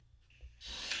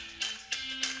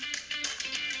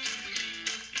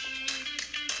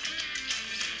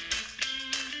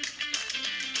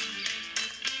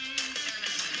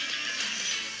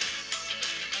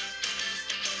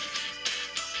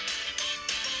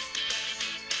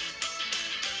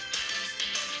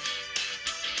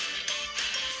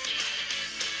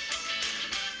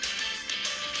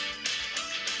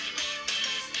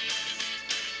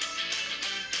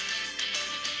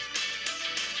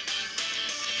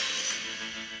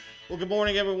Well, good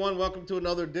morning, everyone. Welcome to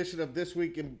another edition of This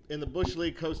Week in the Bush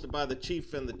League, hosted by the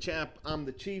Chief and the Champ. I'm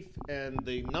the Chief, and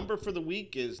the number for the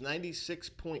week is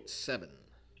 96.7.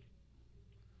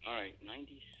 All right,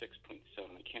 96.7.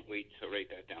 I can't wait to write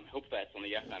that down. I hope that's on the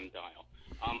FM dial.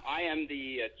 I am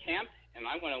the Champ, and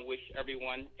I want to wish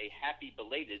everyone a happy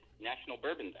belated National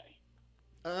Bourbon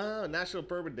Day. National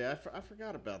Bourbon Day. I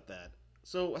forgot about that.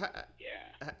 So,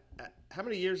 Yeah. how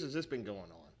many years has this been going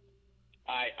on?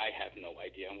 I have no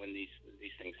idea when these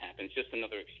things happen. It's just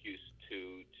another excuse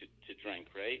to drink,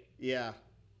 right? Yeah,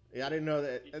 I didn't know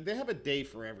that. They have a day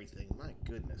for everything. My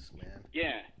goodness, man.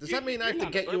 Yeah. Does that mean I have to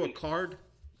not get you a card?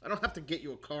 I don't have to get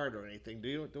you a card or anything,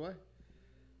 do I?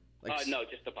 No,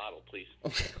 just a bottle, please.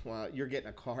 Okay, well, you're getting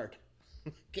a card.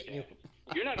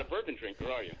 You're not a bourbon drinker,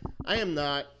 are you? I am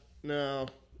not. No.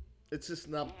 It's just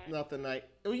nothing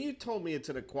Well, you told me it's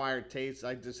an acquired taste.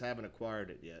 I just haven't acquired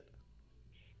it yet.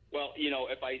 Well,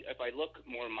 if I look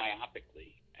more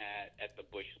myopically at the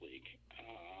Bush League,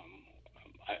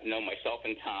 I know myself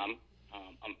and Tom.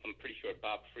 I'm pretty sure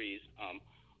Bob Freeze,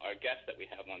 our guest that we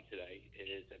have on today,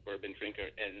 is a bourbon drinker,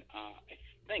 and I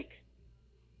think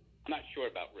I'm not sure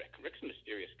about Rick. Rick's a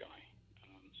mysterious guy.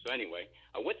 So anyway,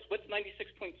 what's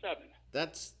 96.7?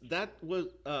 That was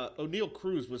O'Neal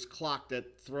Cruz was clocked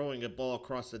at throwing a ball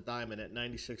across the diamond at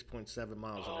 96.7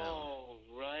 miles an hour. Oh,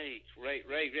 right.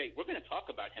 We're going to talk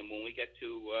about him when we get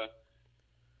to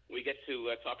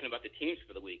talking about the teams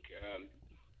for the week.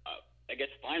 I guess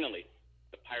finally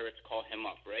the Pirates call him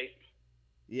up, right?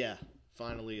 Yeah,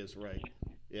 finally is right.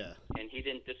 Yeah. And he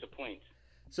didn't disappoint.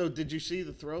 So did you see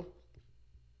the throw?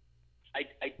 I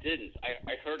didn't.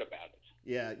 I heard about it.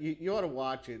 Yeah, you ought to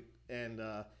watch it. And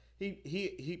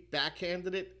he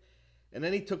backhanded it, and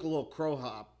then he took a little crow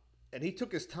hop, and he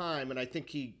took his time, and I think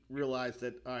he realized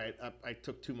that, all right, I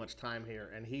took too much time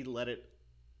here, and he let it.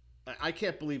 I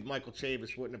can't believe Michael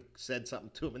Chavis wouldn't have said something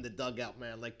to him in the dugout,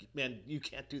 man. Like, man, you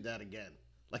can't do that again.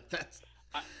 Like, that's.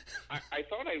 I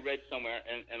thought I read somewhere,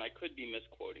 and I could be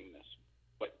misquoting this,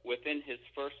 but within his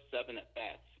first 7 at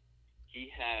bats, he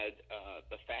had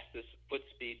the fastest foot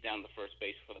speed down the first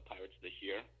base for the Pirates this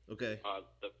year. Okay.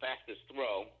 The fastest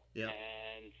throw. Yeah.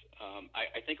 And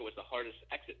I think it was the hardest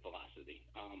exit velocity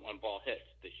on ball hits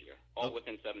this year, all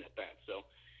within 7 at bats. So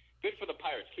good for the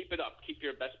Pirates. Keep it up. Keep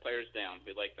your best players down.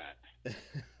 We like that.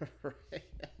 Right.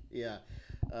 Yeah.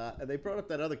 And they brought up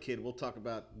that other kid we'll talk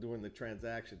about during the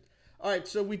transaction. All right,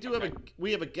 so we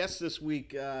have a guest this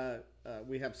week.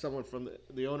 We have someone from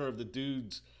the owner of the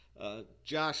Dudes.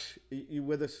 Josh, you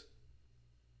with us?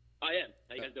 I am.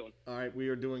 How you guys doing? All right, we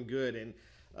are doing good. And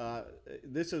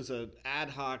this is an ad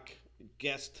hoc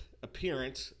guest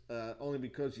appearance, only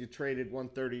because you traded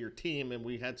 1/3 of your team, and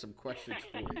we had some questions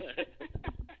for you.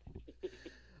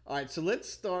 All right, so let's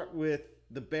start with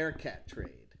the Bearcat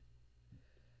trade.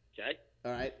 Okay.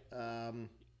 All right.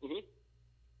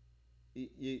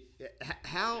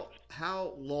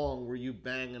 How long were you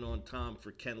banging on Tom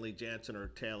for Kenley Jansen or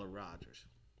Taylor Rogers?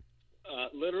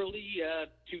 Literally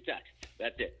 2 texts.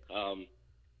 That's it.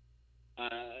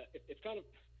 It's kind of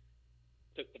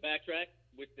to backtrack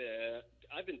with the.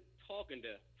 I've been talking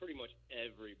to pretty much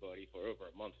everybody for over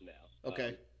a month now.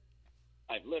 Okay.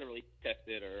 I've literally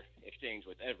texted or exchanged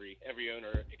with every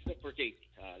owner except for Casey.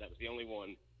 That was the only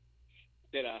one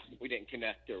that we didn't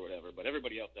connect or whatever. But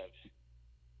everybody else I've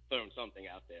thrown something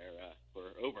out there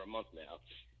for over a month now.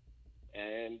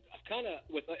 And I've kind of,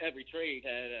 with every trade,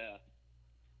 had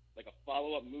like a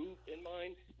follow-up move in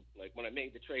mind. Like when I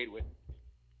made the trade with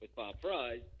Bob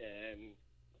Fries and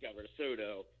got rid of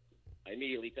Soto, I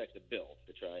immediately texted Bill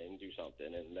to try and do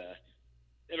something. And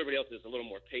everybody else is a little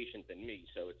more patient than me,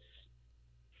 so it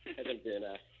hasn't been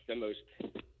the most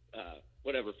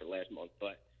whatever for last month.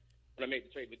 But when I made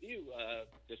the trade with you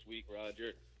this week,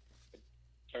 Roger, I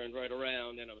turned right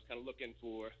around and I was kind of looking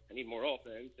for, I need more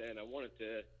offense, and I wanted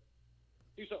to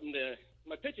do something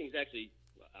my pitching's actually,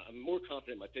 I'm more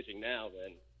confident in my pitching now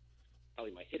than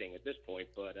probably my hitting at this point,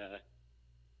 but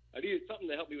I needed something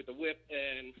to help me with the whip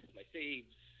and my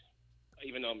saves,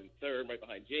 even though I'm in third right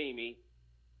behind Jamie.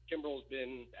 Kimbrel's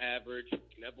been average,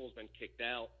 Neville's been kicked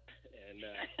out, and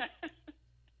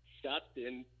Scott's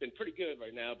been pretty good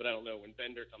right now, but I don't know when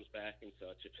Bender comes back and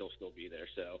such if he'll still be there.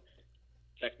 So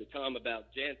texted Tom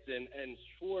about Jansen and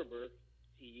Schwarber.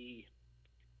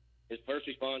 His first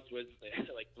response was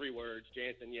like 3 words: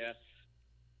 Jansen, yes,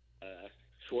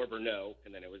 Schwarber, no,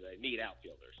 and then it was a need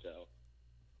outfielder. So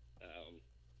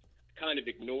kind of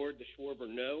ignored the Schwarber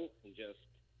no and just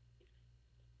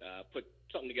put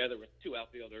something together with 2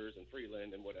 outfielders and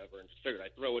Freeland and whatever, and just figured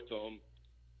I'd throw it to him.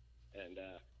 And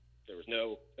there was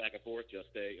no back and forth, just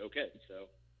a okay. So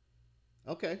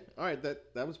okay, all right,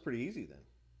 that was pretty easy then.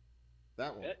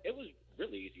 that one? It was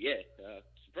really easy, yeah,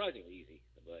 surprisingly easy.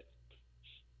 But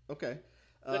Okay.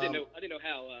 I didn't know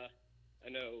how. I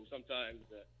know sometimes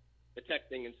the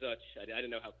texting and such. I didn't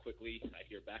know how quickly I'd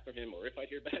hear back from him, or if I'd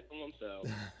hear back from him. So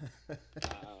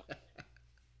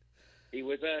he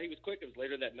was quick. It was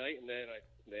later that night, and then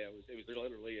it was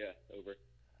literally over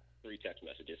 3 text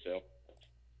messages.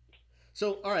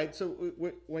 So all right. So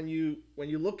when you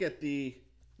look at the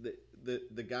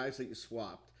guys that you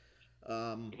swapped,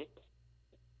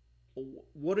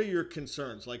 what are your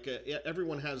concerns? Like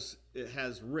everyone has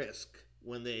risk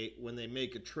when they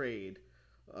make a trade.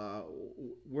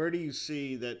 Where do you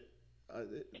see that?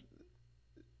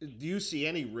 Do you see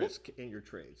any risk in your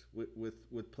trades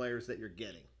with players that you're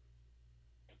getting?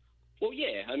 Well,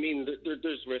 yeah. I mean,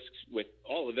 there's risks with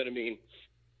all of it. I mean,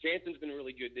 Jansen's been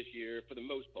really good this year for the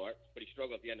most part, but he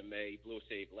struggled at the end of May. Blew a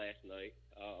save last night.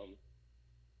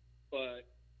 But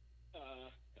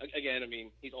again, I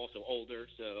mean, he's also older,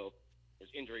 so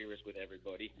there's injury risk with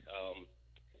everybody.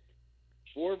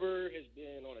 Schwarber has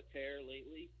been on a tear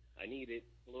lately. I needed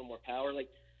a little more power. Like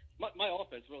my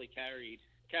offense really carried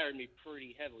me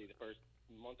pretty heavily the first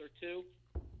month or two,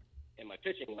 and my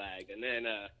pitching lagged. And then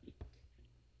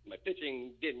my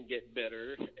pitching didn't get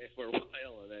better for a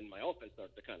while, and then my offense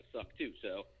started to kind of suck too.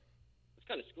 So I was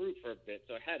kind of screwed for a bit.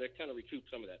 So I had to kind of recoup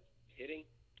some of that hitting.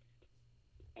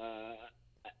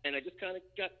 And I just kind of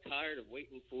got tired of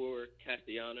waiting for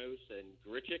Castellanos and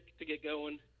Grichuk to get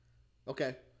going.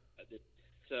 Okay.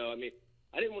 So, I mean,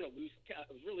 I didn't want to lose. I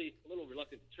was really a little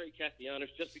reluctant to trade Castellanos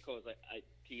just because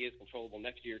he is controllable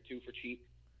next year, too, for cheap.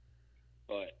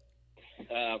 But,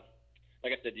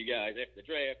 like I said to you guys, after the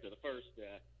draft or the first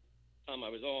time I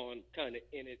was on, kind of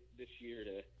in it this year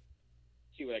to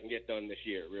see what I can get done this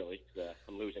year, really.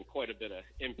 I'm losing quite a bit of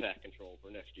impact control for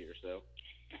next year, so.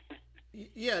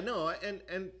 Yeah, no, and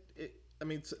I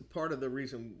mean, part of the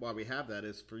reason why we have that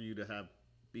is for you to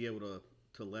be able to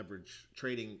leverage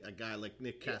trading a guy like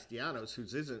Nick Castellanos, who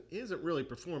isn't really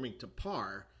performing to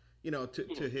par,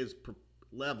 to his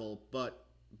level, but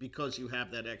because you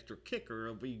have that extra kicker,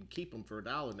 if you can keep him for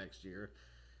 $1 next year,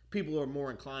 people are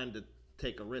more inclined to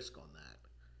take a risk on that.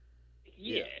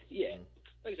 Yeah.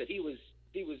 Like I said, he was.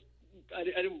 I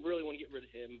didn't really want to get rid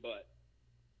of him, but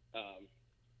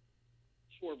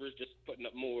Schwarber's just putting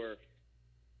up more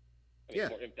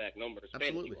impact numbers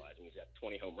fantasy-wise. And he's got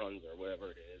 20 home runs or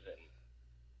whatever it is, and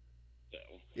so.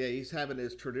 Yeah, he's having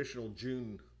his traditional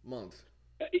June month.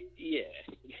 Yeah.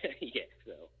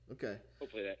 So. Okay.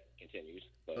 Hopefully that continues.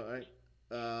 But. All right.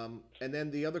 And then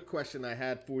the other question I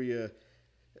had for you,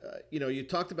 you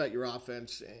talked about your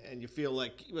offense, and you feel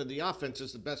like the offense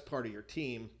is the best part of your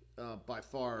team by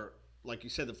far. Like you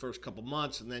said, the first couple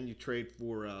months, and then you trade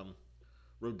for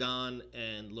Rodon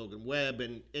and Logan Webb,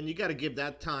 and you got to give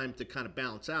that time to kind of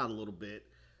balance out a little bit.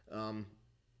 Do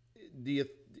you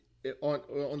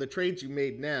on the trades you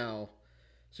made now?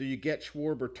 So you get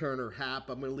Schwarber, Turner, Happ.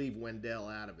 I'm going to leave Wendell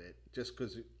out of it just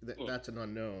because that's an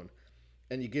unknown.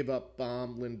 And you give up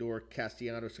Baum, Lindor,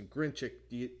 Castellanos, and Grichuk.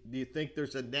 Do you think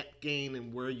there's a net gain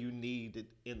in where you need it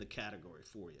in the category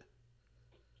for you?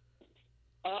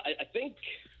 I think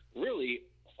really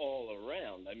all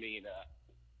around. I mean,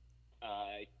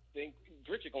 I think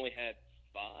Grichuk only had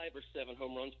 5 or 7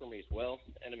 home runs for me as well.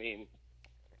 And I mean,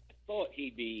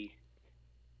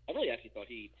 I really actually thought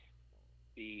he'd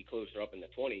be closer up in the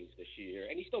 20s this year.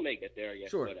 And he still may get there, I guess.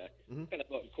 Sure. But kind of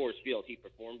thought in Coors Field he'd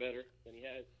perform better than he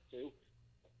has, too.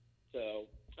 So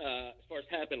as far as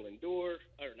Turner and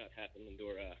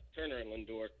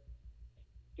Lindor,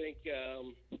 I think,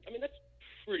 that's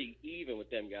pretty even with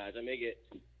them guys. I may get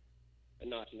a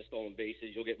notch in the stolen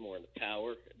bases. You'll get more in the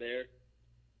power there.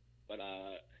 But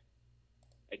I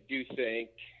do think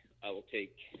I will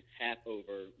take Happ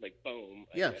over, Bohm,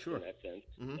 I guess, sure. in that sense.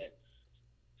 Mm-hmm.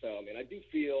 So, I mean, I do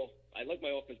feel I like my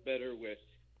offense better with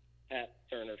Happ,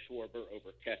 Turner, Schwarber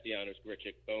over Castellanos,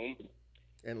 Grichuk, Bohm.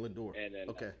 And Lindor. And then,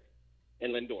 okay.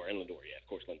 And Lindor, yeah, of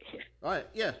course, Lindor. All right,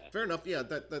 yeah, fair enough. Yeah,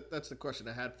 that's the question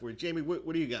I had for you. Jamie, what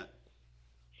do you got?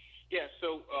 Yeah,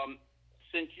 so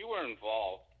since you were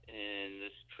involved in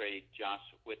this trade, Josh,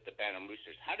 with the Bantam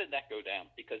Roosters, how did that go down?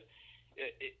 Because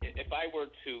if I were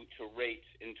to rate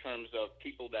in terms of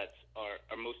people that are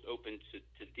most open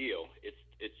to deal,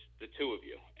 it's the two of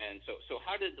you. And so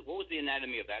what was the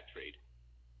anatomy of that trade?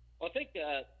 Well, I think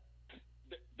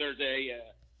there's a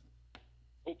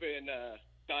open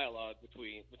dialogue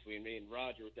between me and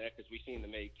Roger with that, because we seem to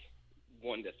make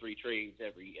 1 to 3 trades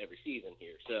every season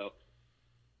here. So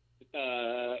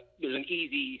there's an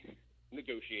easy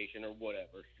negotiation or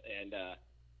whatever, and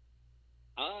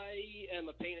I am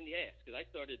a pain in the ass because I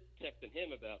started texting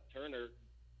him about Turner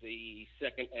the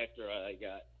second after I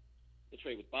got the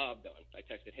trade with Bob done. I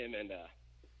texted him and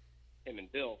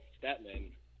Bill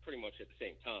Statman pretty much at the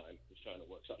same time. Was trying to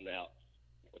work something out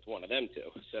with one of them two.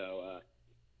 So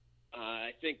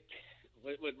I think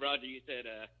with Roger, you said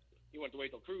you wanted to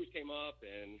wait till Cruz came up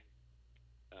and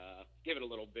give it a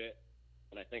little bit.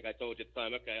 And I think I told you at the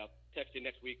time, okay, I'll text you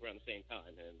next week around the same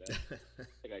time. And I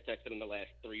think I texted him the last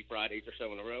 3 Fridays or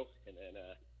so in a row. And then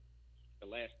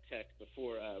the last text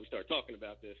before we started talking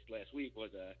about this last week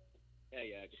was,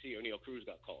 hey, did you see O'Neal Cruz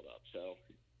got called up? So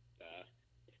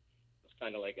it was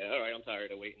kind of like, all right, I'm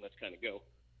tired of waiting. Let's kind of go.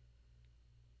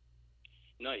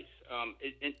 Nice.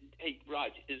 Hey,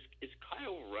 Raj, is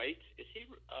Kyle Wright, is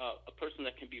he a person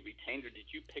that can be retained, or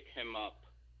did you pick him up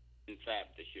in Fab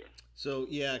this year? So,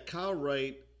 yeah, Kyle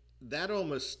Wright, that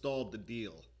almost stalled the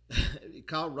deal.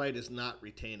 Kyle Wright is not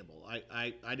retainable.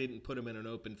 I didn't put him in an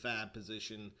open Fab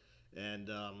position, and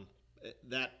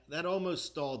that almost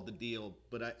stalled the deal.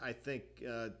 But I think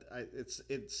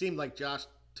it seemed like Josh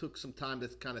took some time to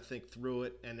kind of think through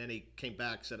it, and then he came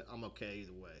back and said, I'm okay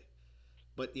either way.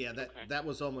 But, yeah, that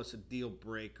was almost a deal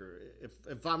breaker.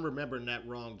 If I'm remembering that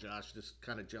wrong, Josh, just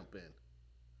kind of jump in.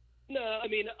 No, I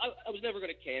mean, I was never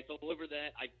going to cancel over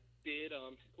that. I did.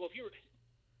 Well,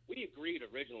 we agreed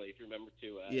originally, if you remember,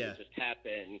 to just tap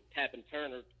in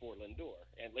Turner for Lindor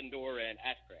and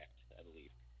Ashcraft, I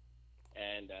believe.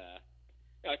 And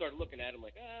I started looking at him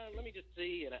like, let me just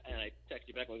see. And I texted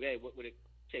you back like, hey, what would it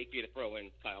take you to throw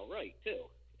in Kyle Wright too?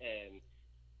 And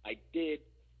I did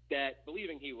that,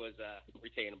 believing he was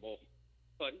retainable.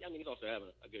 But I mean, he's also having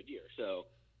a good year, so.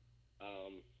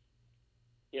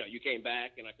 You came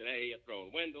back and I said, hey, I'm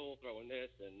throwing Wendell, throwing this,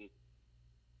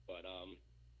 but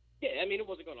I mean, it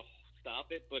wasn't going to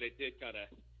stop it, but it did kind of.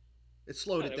 It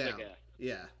slowed it down.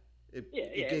 Like it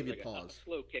gave you like pause. A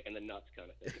slow kick in the nuts kind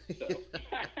of thing. So.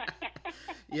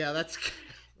 Yeah, that's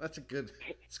a good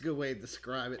way to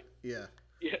describe it. Yeah.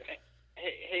 Yeah.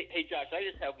 Hey, Josh, I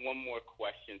just have one more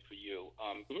question for you.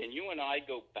 Can you and I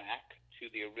go back to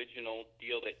the original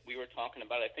deal that we were talking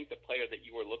about? I think the player that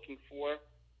you were looking for.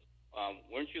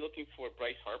 Weren't you looking for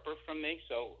Bryce Harper from me?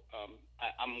 So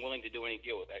I'm willing to do any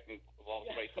deal with that involves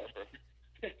Bryce Harper.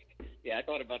 Yeah, I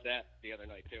thought about that the other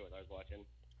night too as I was watching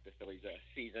the Phillies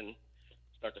season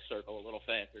start to circle a little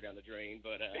faster down the drain.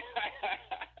 But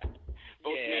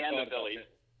both me and the Phillies.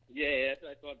 Yeah, that's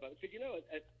what I thought about. Because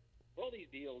all these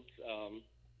deals,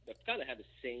 they've kind of had the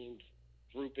same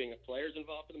grouping of players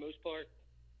involved for the most part.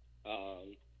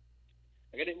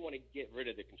 I didn't want to get rid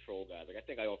of the control guys. I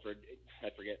think I offered, I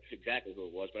forget exactly who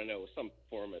it was, but I know it was some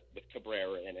form with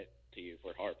Cabrera in it to you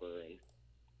for Harper and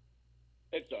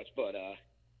such. But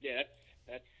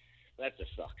that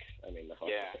just sucks. I mean, the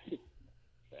Harper. Yeah.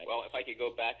 Well, if I could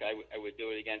go back, I would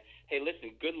do it again. Hey,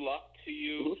 listen, good luck to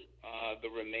you. The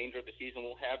remainder of the season,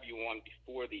 we'll have you on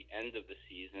before the end of the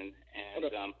season, and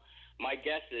my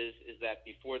guess is that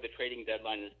before the trading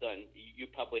deadline is done, you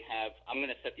probably have. I'm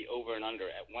going to set the over and under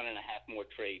at 1.5 more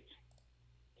trades.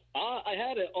 I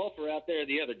had an offer out there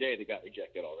the other day that got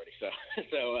rejected already, so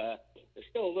there's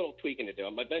still a little tweaking to do.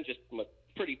 My bench is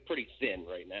pretty thin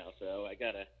right now, so I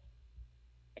gotta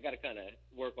kind of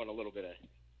work on a little bit of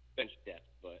bench depth,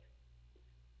 but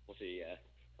we'll see.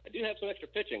 I do have some extra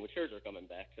pitching with Scherzer coming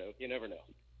back, so you never know.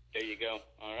 There you go.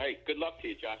 All right. Good luck to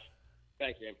you, Josh.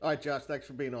 Thanks, James. All right, Josh. Thanks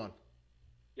for being on.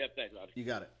 Yep, thanks, Roger. You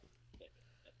got it.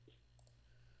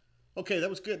 Okay, that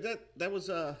was good. That was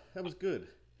good.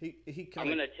 He I'm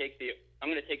going to take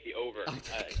the over.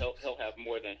 He'll have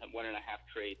more than 1.5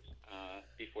 trades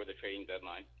before the trading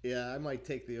deadline. Yeah, I might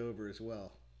take the over as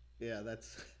well. Yeah,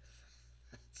 that's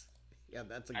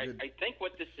a good. I think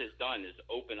what this has done is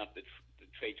open up the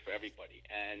trades for everybody,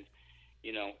 and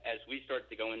as we start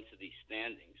to go into these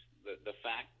standings, the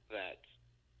fact that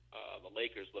the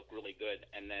Lakers look really good,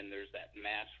 and then there's that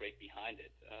mass right behind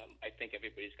it. I think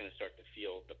everybody's going to start to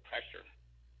feel the pressure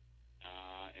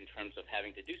in terms of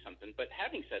having to do something. But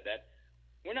having said that,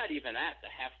 we're not even at the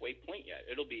halfway point yet.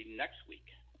 It'll be next week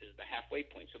is the halfway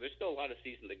point, so there's still a lot of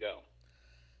season to go.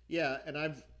 Yeah, and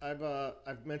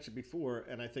I've mentioned before,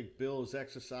 and I think Bill has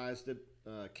exercised it,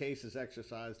 Case has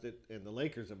exercised it, and the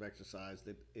Lakers have exercised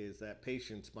it. Is that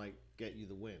patience might get you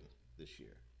the win this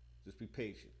year? Just be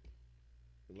patient.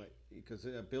 Because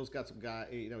Bill's got some guy,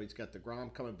 he's got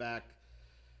DeGrom coming back.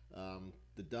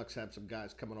 The Ducks have some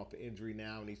guys coming off of injury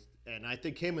now, and I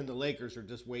think him and the Lakers are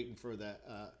just waiting for that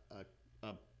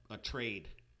a trade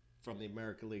from the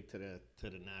American League to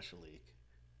the National League.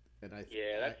 And I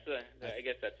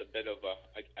guess that's a bit of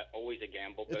always a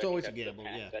gamble. But it's always a gamble,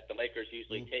 yeah. That the Lakers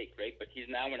usually take, right? But he's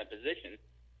now in a position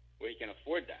where he can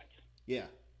afford that. Yeah.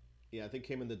 I think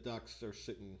him and the Ducks are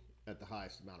sitting at the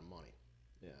highest amount of money.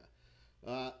 Yeah.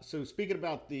 So speaking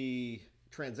about the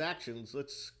transactions,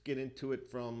 let's get into it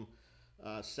from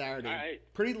Saturday. All right.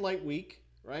 Pretty light week,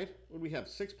 right? What do we have?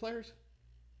 6 players?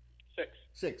 6.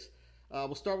 6.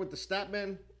 We'll start with the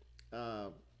Statmen.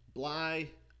 Bly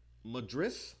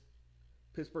Madris,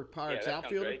 Pittsburgh Pirates Yeah, that sounds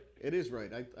outfielder. right. It is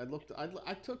right. I looked.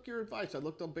 I took your advice. I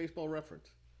looked on Baseball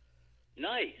Reference.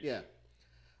 Nice. Yeah.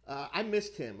 I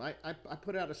missed him. I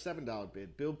put out a $7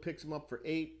 bid. Bill picks him up for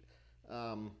 8.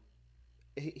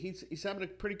 He's having a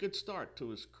pretty good start to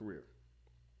his career.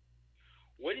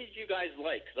 What did you guys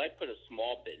like? Because I put a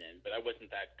small bid in, but I wasn't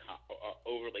that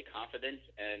overly confident.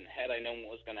 And had I known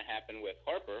what was going to happen with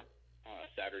Harper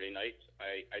Saturday night,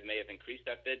 I may have increased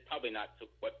that bid. Probably not to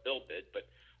what Bill bid, but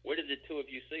what did the two of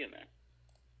you see in there?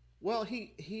 Well,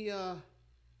 he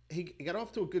got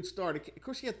off to a good start. Of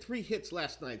course, he had 3 hits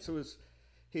last night, so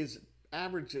his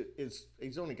average is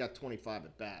he's only got 25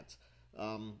 at bats.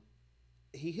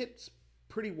 He hits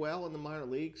pretty well in the minor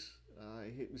leagues.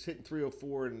 He was hitting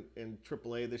 304 in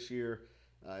AAA this year.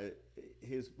 For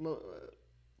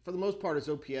the most part, his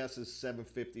OPS is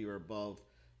 750 or above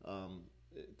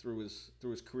through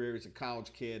his career. He's a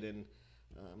college kid, and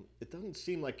it doesn't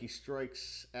seem like he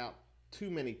strikes out too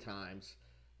many times.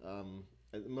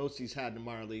 The most he's had in the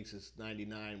minor leagues is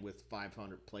 99 with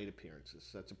 500 plate appearances.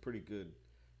 That's a pretty good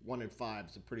 1 in 5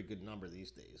 is a pretty good number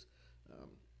these days.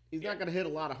 He's not going to hit a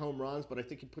lot of home runs, but I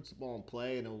think he puts the ball in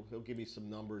play, and he'll give you some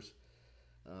numbers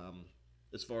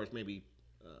as far as maybe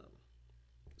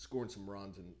scoring some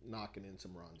runs and knocking in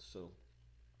some runs. So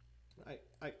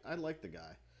I like the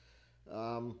guy.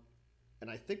 And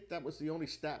I think that was the only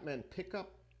Statman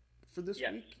pickup for this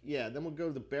week. Yeah, then we'll go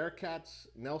to the Bearcats.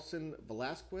 Nelson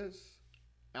Velasquez,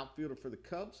 outfielder for the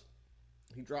Cubs.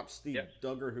 He dropped Steve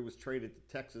Duggar, who was traded to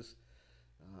Texas.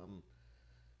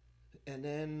 And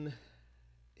then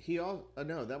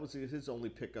that was his only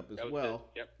pickup as well.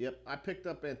 Yep. I picked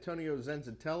up Antonio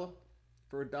Zenzatella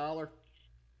for $1.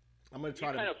 I'm going to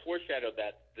try You kind of foreshadowed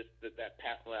that if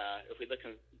we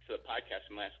listen to the podcast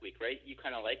from last week, right? You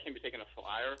kind of like him. You're taking a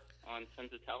flyer on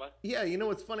Zenzatella. Yeah,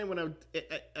 it's funny and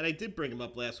I did bring him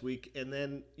up last week, and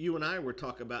then you and I were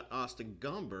talking about Austin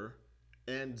Gomber,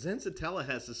 and Zenzatella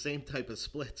has the same type of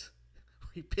splits.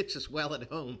 He pitches well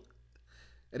at home,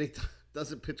 and he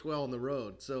doesn't pitch well on the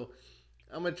road. So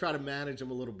I'm going to try to manage him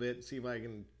a little bit, see if I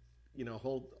can,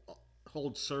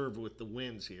 hold serve with the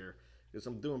wins here, because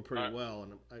I'm doing pretty well,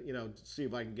 and see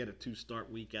if I can get a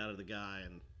 2-start week out of the guy,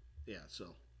 and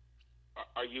so.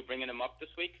 Are you bringing him up this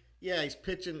week? Yeah, he's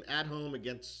pitching at home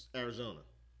against Arizona.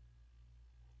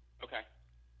 Okay.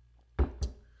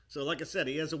 So, like I said,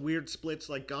 he has a weird splits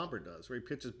like Gomber does, where he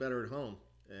pitches better at home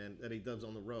than he does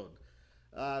on the road.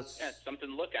 Something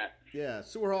to look at. Yeah,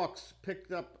 Sewerhawks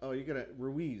picked up. Oh, you got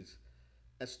Ruiz,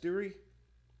 Esteury,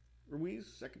 Ruiz,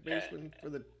 second baseman for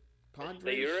the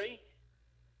Padres.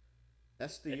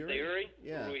 Esteury.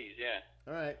 Yeah. Ruiz. Yeah.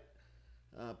 All right.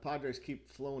 Padres keep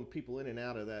flowing people in and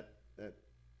out of that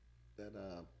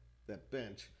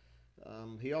bench.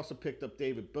 He also picked up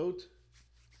David Bote,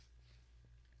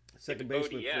 second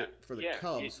baseman for the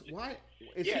Cubs. Why?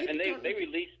 And they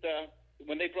released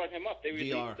when they brought him up. They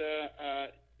released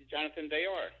Jonathan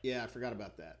Villar. Yeah, I forgot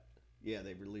about that. Yeah,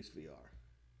 they released VR.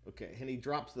 Okay, and he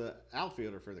drops the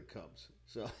outfielder for the Cubs.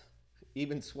 So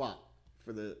even swap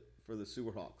for the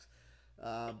Sewerhawks.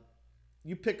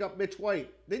 You pick up Mitch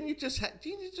White. Didn't you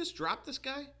just drop this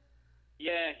guy?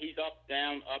 Yeah, he's up,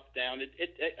 down, up, down.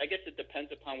 I guess it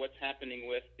depends upon what's happening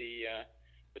with the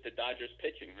Dodgers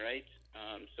pitching, right?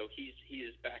 So he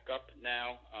is back up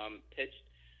now, pitched.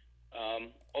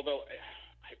 Although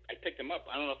I picked him up,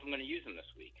 I don't know if I'm going to use him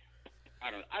this week.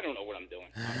 I don't know what I'm doing.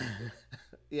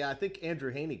 Yeah, I think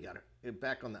Andrew Haney got it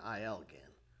back on the IL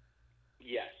again.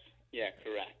 Yes. Yeah,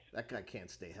 correct. That guy can't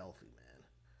stay healthy,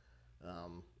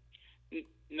 man.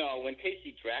 No, when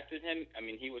Casey drafted him, I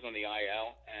mean, he was on the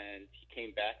IL, and he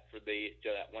came back for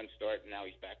that one start, and now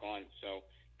he's back on. So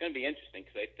it's going to be interesting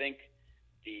because I think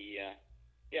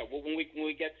when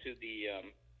we get to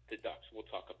the Ducks, we'll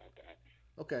talk about that.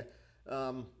 Okay,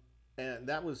 and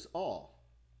that was all.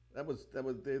 They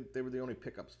were the only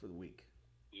pickups for the week.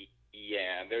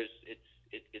 Yeah,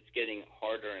 it's getting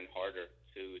harder and harder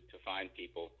to find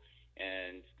people,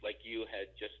 and like you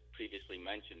had just previously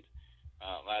mentioned.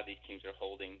 A lot of these teams are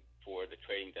holding for the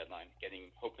trading deadline,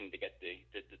 hoping to get the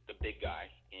big guy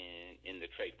in the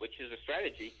trade, which is a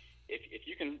strategy. If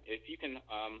you can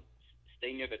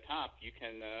stay near the top, you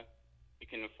can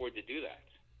afford to do that.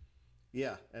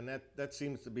 Yeah, and that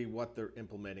seems to be what they're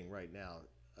implementing right now,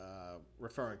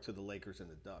 referring to the Lakers and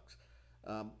the Ducks.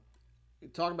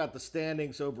 Talking about the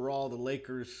standings overall, the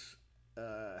Lakers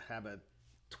have a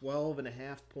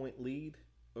 12.5-point lead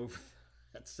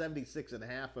at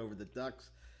 76.5 over the Ducks.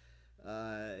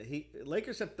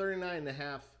 Lakers have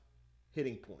 39.5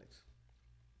 hitting points.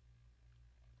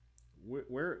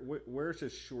 Where's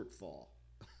his shortfall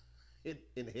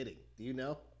in hitting? Do you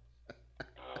know?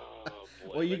 Oh,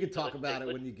 boy. Well, you can talk about it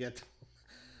when you get to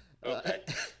Okay.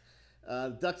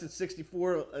 Ducks at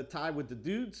 64, tied with the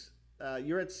Dudes.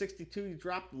 You're at 62. You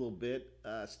dropped a little bit.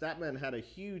 Statman had a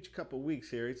huge couple weeks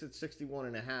here. He's at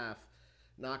 61.5,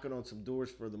 knocking on some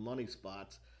doors for the money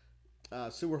spots.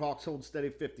 Sewer Hawks hold steady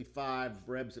 55.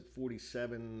 Rebs at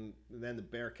 47. And then the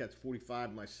Bearcats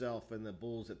 45. Myself and the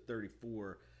Bulls at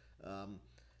 34.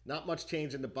 Not much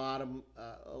change in the bottom.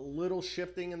 A little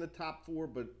shifting in the top four,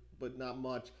 but not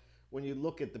much. When you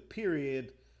look at the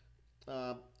period,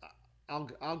 I'll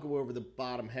go over the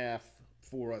bottom half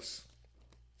for us.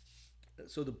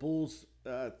 So the Bulls,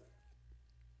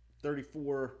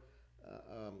 34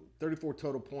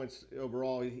 total points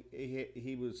overall.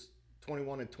 He was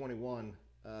 21 and 21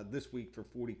 this week for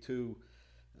 42.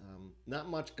 Not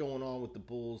much going on with the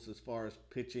Bulls as far as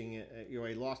pitching. He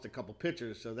lost a couple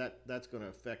pitchers, so that's going to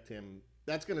affect him.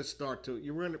 That's going to start to.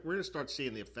 We're going to start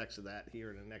seeing the effects of that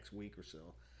here in the next week or so.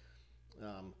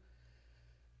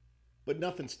 But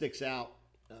nothing sticks out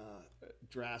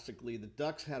drastically. The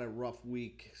Ducks had a rough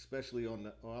week, especially on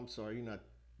the. Oh, I'm sorry, you're not.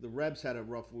 The Rebs had a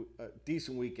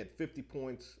decent week at 50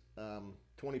 points,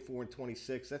 24 and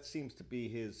 26. That seems to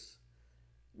be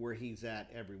where he's at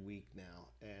every week now,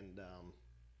 and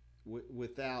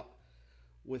without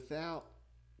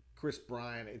Chris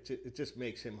Bryant, it just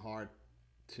makes him hard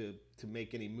to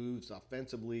make any moves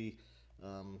offensively.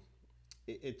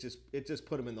 It just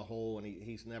put him in the hole, and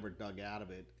he's never dug out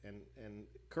of it. And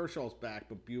Kershaw's back,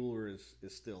 but Buehler is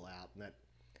still out, and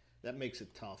that makes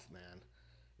it tough, man.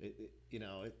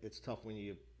 It's tough when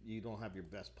you don't have your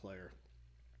best player.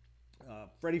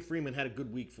 Freddie Freeman had a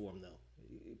good week for him though.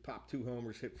 He popped 2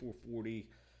 homers, hit 440,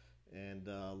 and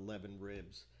 11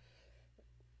 ribs.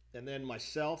 And then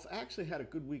myself, I actually had a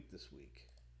good week this week.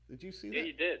 Did you see that? Yeah,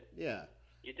 you did. Yeah.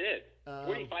 You did.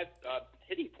 45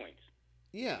 hitting points.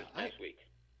 Yeah, this past week.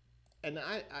 And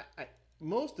I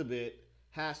most of it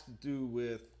has to do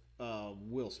with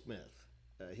Will Smith.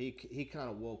 He kind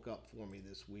of woke up for me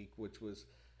this week, which was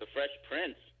the Fresh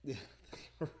Prince.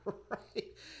 Yeah, right.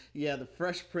 Yeah, the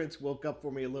Fresh Prince woke up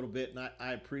for me a little bit, and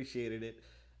I appreciated it.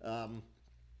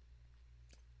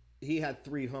 He had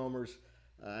 3 homers.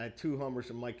 I had 2 homers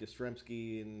from Mike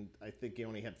Yastrzemski, and I think he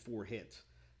only had 4 hits.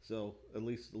 So at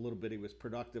least a little bit he was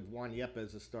productive. Juan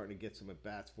Yepes is starting to get some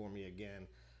at-bats for me again.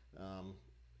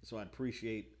 So I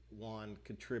appreciate Juan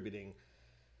contributing.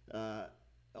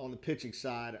 On the pitching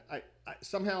side, I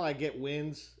somehow I get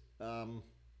wins,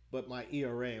 but my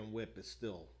ERA and WHIP is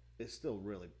still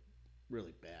really,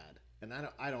 really bad. And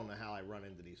I don't know how I run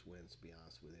into these wins, to be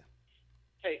honest with you.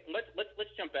 Hey, let's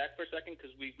jump back for a second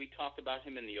because we talked about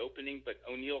him in the opening, but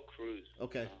O'Neal Cruz.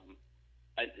 Okay.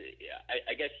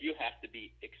 I guess you have to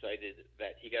be excited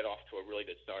that he got off to a really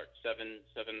good start. 7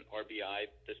 RBI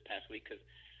this past week, because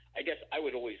I guess I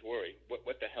would always worry,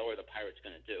 what the hell are the Pirates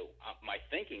going to do? My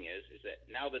thinking is that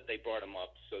now that they brought him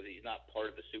up so that he's not part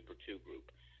of the Super 2 group,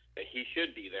 that he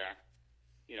should be there,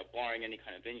 barring any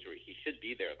kind of injury. He should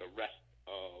be there the rest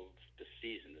of the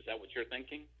season. Is that what you're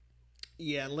thinking?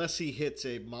 Yeah, unless he hits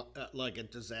a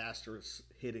disastrous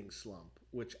hitting slump,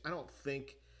 which I don't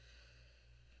think.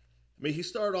 I mean, he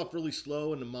started off really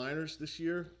slow in the minors this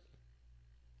year,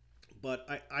 but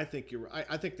I think you're right.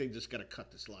 I think they just got to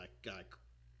cut this guy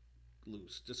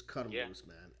loose. Just cut him loose,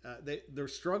 man. They're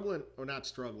struggling, or not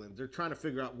struggling. They're trying to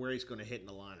figure out where he's going to hit in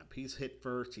the lineup. He's hit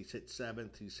first. He's hit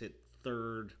 7th. He's hit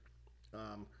 3rd.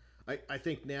 I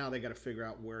think now they got to figure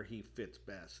out where he fits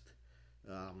best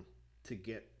to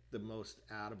get the most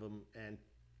out of him. And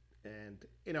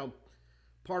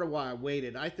part of why I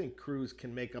waited, I think Cruz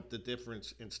can make up the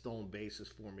difference in stolen bases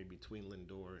for me between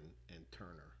Lindor and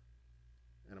Turner.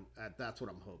 And that's what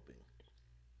I'm hoping.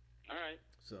 All right.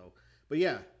 So, but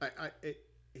yeah,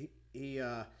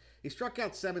 he struck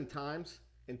out 7 times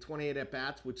in 28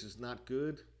 at-bats, which is not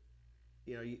good.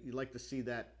 You'd like to see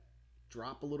that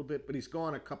drop a little bit, but he's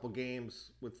gone a couple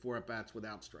games with 4 at-bats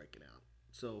without striking out.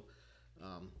 So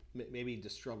maybe he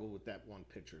just struggled with that one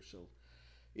pitcher. So,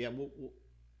 yeah,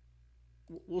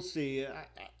 we'll see.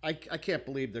 I can't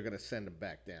believe they're going to send him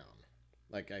back down.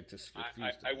 Like, I just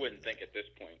refuse to. I wouldn't think at this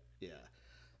point.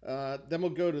 Yeah. Then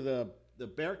we'll go to the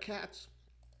Bearcats.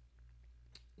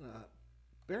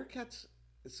 Bearcats.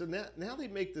 So now they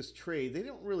make this trade. They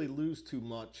don't really lose too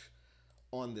much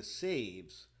on the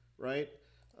saves, right?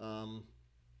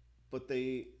 But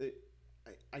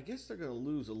I guess they're going to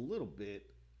lose a little bit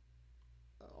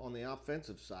on the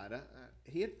offensive side.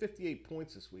 He had 58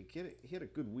 points this week. He had a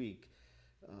good week.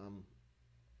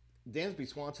 Dansby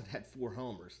Swanson had 4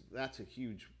 homers. That's a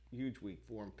huge week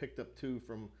for him. Picked up 2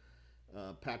 from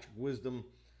Patrick Wisdom.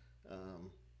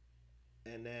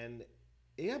 And then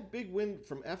he had a big win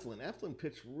from Eflin. Eflin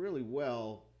pitched really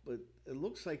well, but it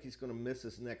looks like he's going to miss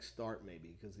his next start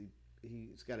maybe because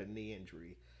he's got a knee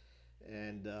injury.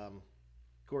 And, of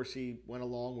course, he went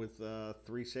along with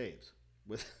 3 saves.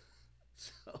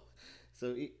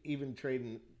 So even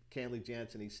trading Kenley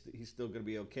Jansen, he's still going to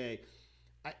be okay.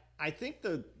 I think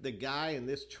the guy in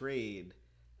this trade,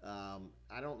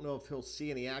 I don't know if he'll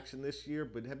see any action this year,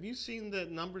 but have you seen the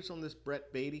numbers on this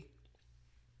Brett Beatty?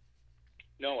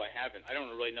 No, I haven't. I don't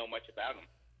really know much about him.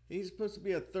 He's supposed to be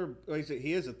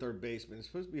he is a third baseman. He's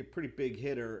supposed to be a pretty big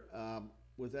hitter.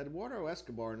 With Eduardo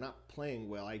Escobar not playing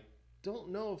well, I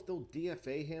don't know if they'll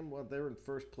DFA him while they're in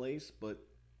first place, but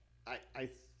I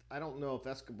don't know if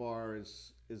Escobar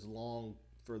is long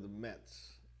for the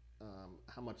Mets.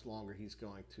 How much longer he's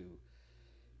going to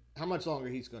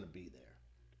be there.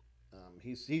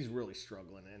 He's really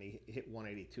struggling, and he hit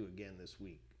 182 again this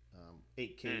week.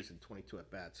 8 Ks and 22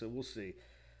 at bats. So we'll see.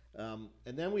 And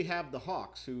then we have the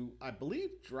Hawks, who I believe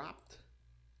dropped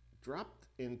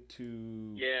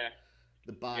into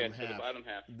the bottom half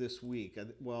this week.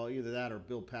 Well, either that or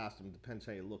Bill passed them. Depends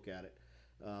how you look at it.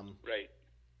 Right.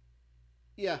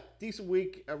 Yeah, decent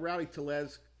week. Rowdy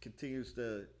Tellez continues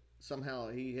to somehow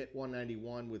he hit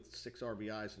 191 with 6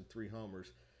 RBIs and 3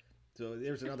 homers. So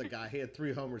there's another guy. He had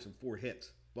 3 homers and 4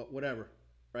 hits. But whatever,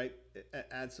 right?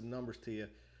 Add some numbers to you.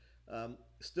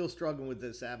 Still struggling with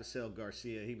this Avisail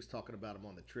Garcia. He was talking about him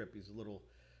on the trip. He's a little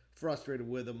frustrated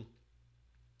with him.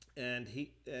 And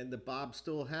the Bob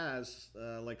still has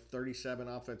like 37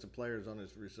 offensive players on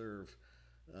his reserve.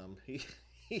 He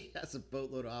has a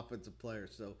boatload of offensive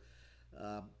players. So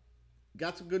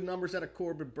got some good numbers out of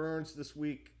Corbin Burns this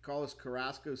week. Carlos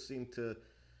Carrasco seemed to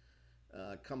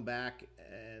come back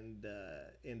and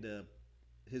into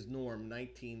his norm,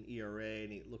 19 ERA,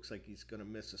 and it looks like he's going to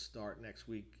miss a start next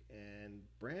week. And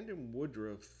Brandon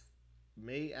Woodruff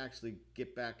may actually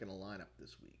get back in the lineup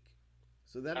this week.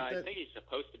 So I think he's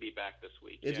supposed to be back this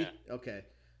week. Is he? Okay.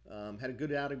 Had a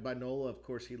good outing by Nola. Of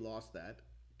course, he lost that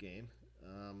game,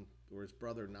 where his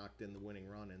brother knocked in the winning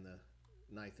run in the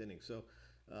 9th inning. So,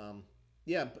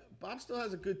 Bob still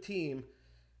has a good team.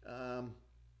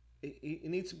 He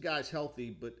needs some guys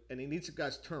healthy, and he needs some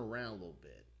guys to turn around a little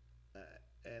bit.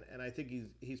 And I think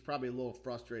he's probably a little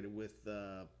frustrated with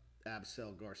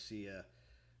Avisail Garcia,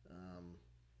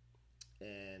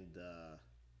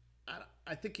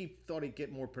 I think he thought he'd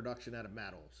get more production out of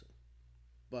Matt Olson,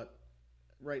 but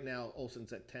right now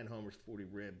Olson's at 10 homers, 40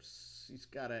 ribs. He's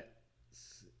got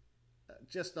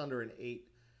just under an 8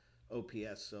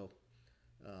 OPS. So,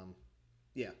 and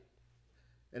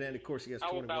then of course he has.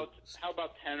 How about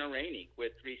Tanner Rainey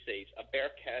with 3 saves, a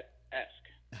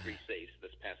Bearcat-esque 3 saves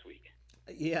this past week?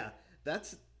 Yeah,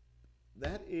 that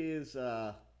is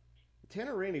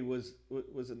Tanner Rainey was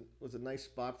a nice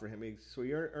spot for him. So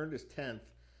he earned his 10th.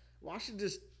 Washington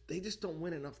they just don't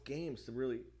win enough games to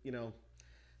really,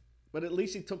 but at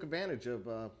least he took advantage of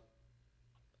a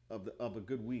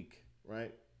good week,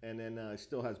 right? And then he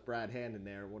still has Brad Hand in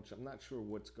there, which I'm not sure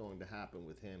what's going to happen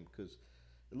with him because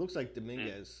it looks like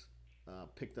Dominguez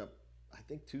picked up, I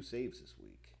think, 2 saves this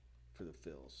week for the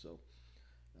Phils. So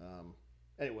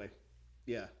anyway.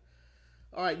 Yeah.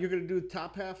 All right, you're going to do the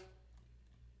top half?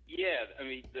 Yeah, I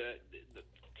mean, the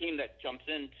team that jumps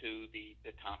into the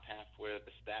top half were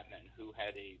the Statmen, who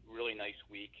had a really nice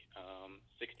week,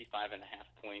 65.5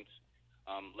 points,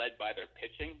 led by their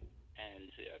pitching.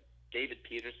 And David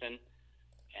Peterson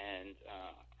and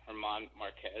Herman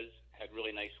Marquez had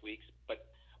really nice weeks. But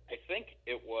I think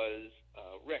it was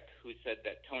Rick who said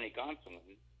that Tony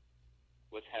Gonsolin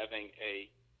was having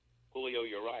a Julio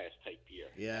Urias type year.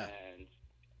 Yeah. And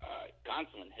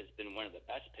Gonsolin has been one of the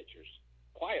best pitchers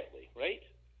quietly, right?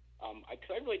 Because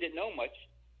I really didn't know much.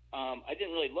 I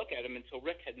didn't really look at him until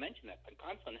Rick had mentioned that. But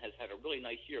Gonsolin has had a really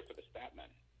nice year for the Statmen.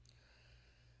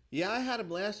 Yeah, I had him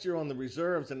last year on the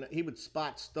reserves, and he would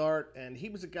spot start, and he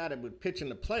was a guy that would pitch in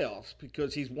the playoffs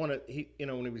because when he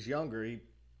was younger,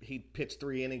 he pitched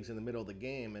 3 innings in the middle of the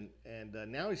game, and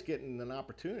now he's getting an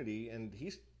opportunity, and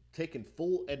he's taken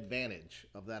full advantage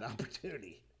of that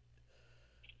opportunity.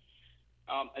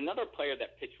 Another player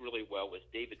that pitched really well was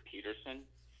David Peterson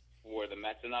for the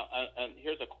Mets. And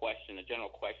here's a general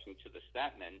question to the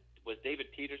Statmen. Was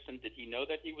David Peterson, did he know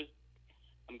that he was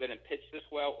going to pitch this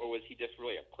well, or was he just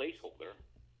really a placeholder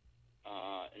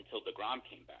until DeGrom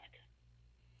came back?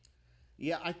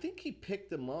 Yeah, I think he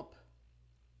picked him up.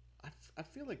 I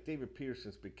feel like David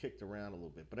Peterson's been kicked around a little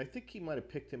bit, but I think he might have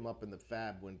picked him up in the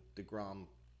fab when DeGrom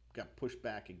got pushed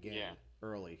back again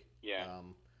early. Yeah.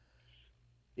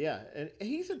 Yeah, and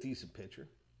he's a decent pitcher.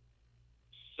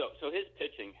 So his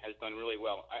pitching has done really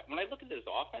well. When I look at his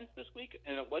offense this week,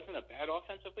 and it wasn't a bad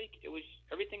offensive week,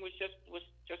 everything was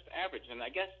just average. And I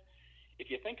guess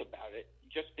if you think about it,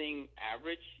 just being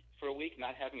average for a week,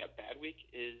 not having a bad week,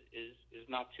 is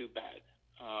not too bad.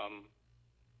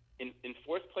 In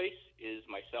fourth place is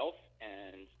myself,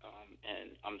 and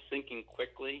I'm thinking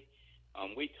quickly.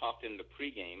 We talked in the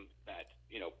pregame that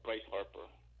Bryce Harper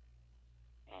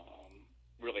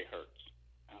really hurts.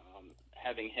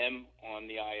 Having him on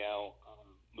the IL,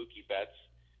 Mookie Betts,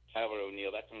 Tyler O'Neill,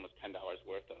 that's almost $10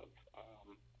 worth of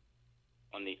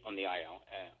on the IL.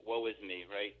 Woe is me,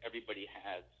 right? Everybody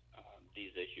has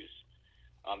these issues.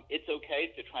 It's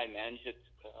okay to try and manage it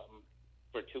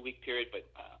for a 2-week period, but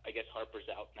I guess Harper's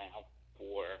out now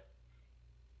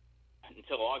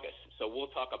until August. So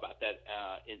we'll talk about that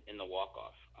in the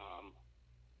walk-off.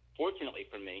 Fortunately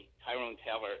for me, Tyrone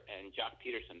Taylor and Jock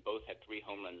Peterson both had 3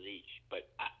 home runs each, but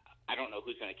I don't know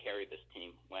who's going to carry this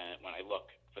team when I look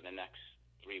for the next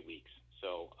 3 weeks.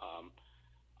 So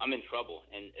I'm in trouble.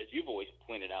 And as you've always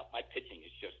pointed out, my pitching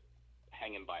is just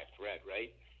hanging by a thread,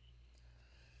 right?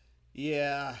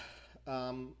 Yeah.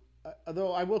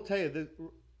 Although I will tell you that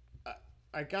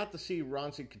I got to see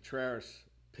Ronson Contreras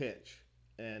pitch,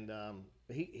 and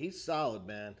he's solid,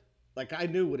 man. Like, I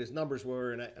knew what his numbers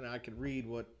were, and I could read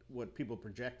what people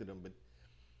projected him.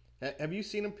 But have you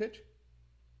seen him pitch?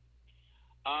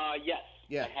 Yes,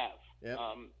 yeah. I have. Yep.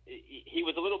 He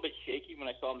was a little bit shaky when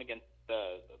I saw him against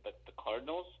the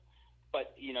Cardinals,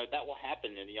 but that will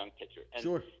happen in a young pitcher. And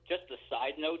sure. Just a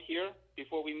side note here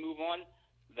before we move on,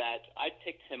 that I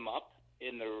picked him up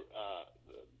in the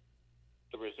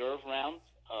reserve round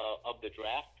of the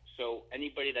draft. So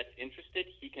anybody that's interested,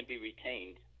 he can be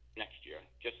retained next year.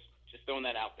 Just throwing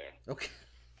that out there. Okay.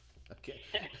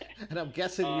 And I'm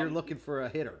guessing you're looking for a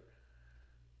hitter.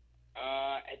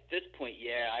 At this point,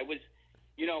 yeah, I was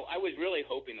really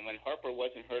hoping when Harper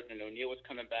wasn't hurt and O'Neill was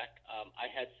coming back, I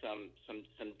had some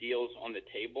deals on the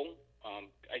table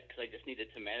because I just needed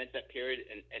to manage that period.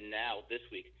 And now this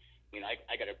week,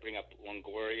 I got to bring up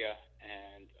Longoria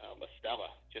and La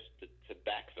Stella just to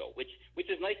backfill, which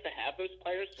is nice to have those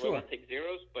players. So sure. I won't take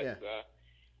zeros, but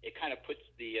it kind of puts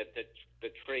the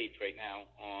trades right now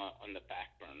on the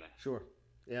back burner. Sure.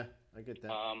 Yeah, I get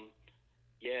that.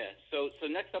 Yeah. So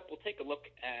next up, we'll take a look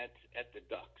at the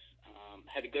Ducks.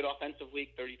 Had a good offensive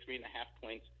week, 33.5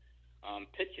 points.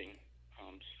 Pitching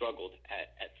struggled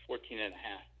at 14.5.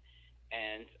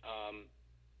 And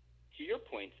to your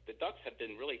point, the Ducks have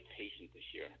been really patient this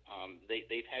year.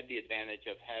 They've had the advantage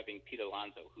of having Pete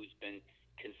Alonso, who's been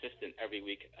consistent every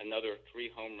week. Another 3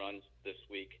 home runs this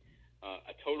week.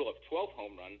 A total of 12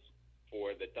 home runs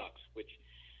for the Ducks, which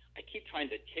I keep trying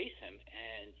to chase him,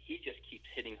 and he just keeps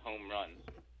hitting home runs.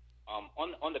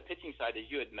 On the pitching side, as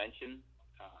you had mentioned,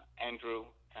 Andrew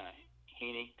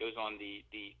Heaney goes on the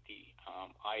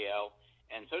IL,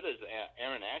 and so does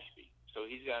Aaron Ashby. So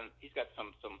he's got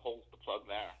some holes to plug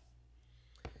there.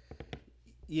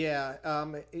 Yeah,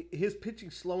 his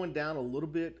pitching's slowing down a little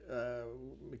bit.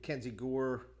 Mackenzie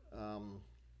Gore,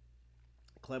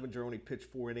 Clevenger only pitched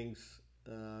 4 innings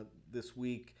this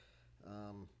week,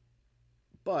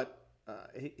 but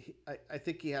I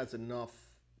think he has enough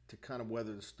to kind of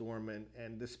weather the storm.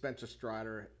 And this Spencer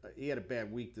Strider, he had a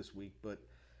bad week this week, but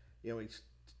he's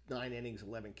 9 innings,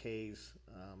 11 Ks.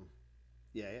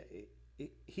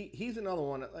 He's another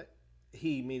one.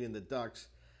 He, meaning the Ducks,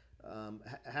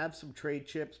 have some trade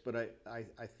chips, but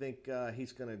I think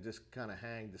he's going to just kind of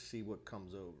hang to see what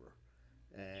comes over.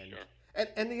 And sure.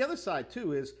 and the other side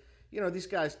too is, these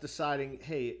guys deciding,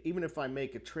 hey, even if I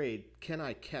make a trade, can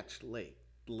I catch the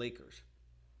Lakers?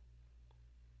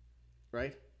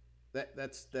 Right?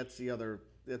 That's the other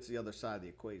side of the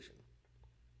equation.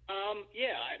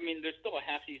 Yeah, there's still a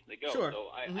half season to go, sure.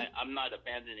 So I'm not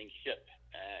abandoning ship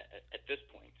at this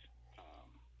point.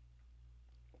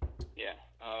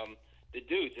 The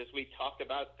dudes, as we talked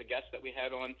about, the guests that we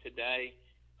had on today,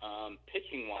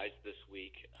 pitching-wise this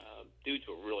week, dudes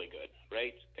were really good,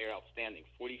 right? They're outstanding.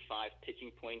 45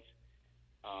 pitching points,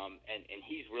 and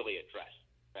he's really addressed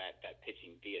that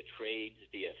pitching via trades,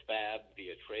 via fab,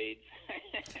 via trades.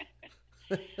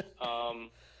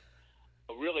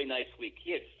 A really nice week.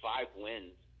 He had 5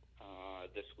 wins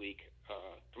this week,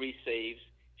 3 saves.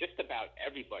 Just about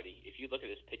everybody, if you look at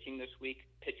his pitching this week,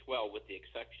 pitched well with the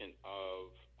exception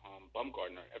of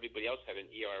Bumgarner. Everybody else had an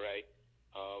ERA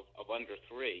of under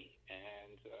 3.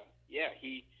 And,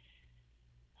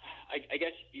 I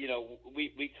guess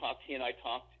we talked. He and I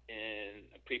talked in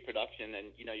pre-production, and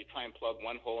you try and plug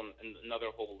one hole and another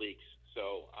hole leaks.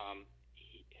 So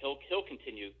he'll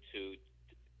continue to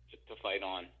fight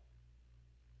on.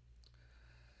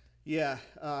 Yeah,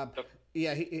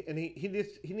 yeah. He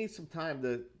needs some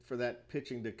time for that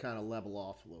pitching to kind of level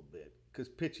off a little bit, because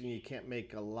pitching you can't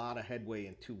make a lot of headway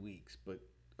in 2 weeks, but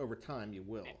over time you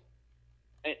will.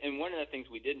 And one of the things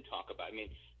we didn't talk about, I mean,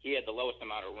 he had the lowest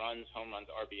amount of runs, home runs,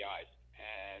 RBIs,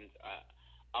 and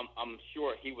I'm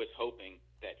sure he was hoping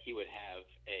that he would have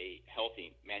a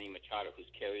healthy Manny Machado who's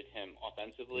carried him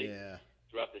offensively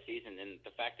throughout the season. And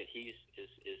the fact that he's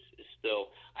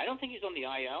still, I don't think he's on the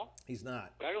IL. He's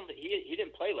not. But I don't think he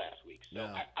didn't play last week, so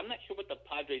No. I'm not sure what the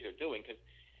Padres are doing, because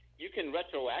you can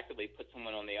retroactively put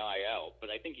someone on the IL, but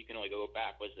I think you can only go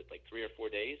back. Was it like 3 or 4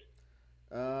 days?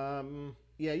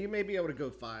 Yeah, you may be able to go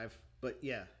 5, but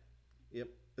yep,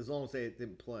 as long as they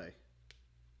didn't play.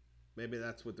 Maybe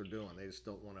that's what they're doing. They just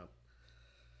don't want to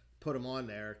put them on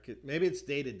there. Maybe it's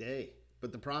day to day,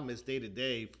 but the problem is day to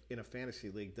day in a fantasy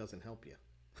league doesn't help you.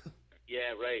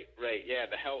 Yeah, right. Yeah,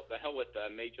 the hell with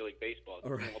Major League Baseball. It's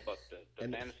all about the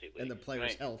fantasy league and the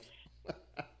players' health.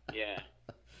 Yeah.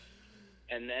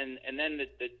 And then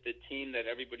the team that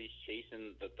everybody's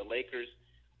chasing, the Lakers,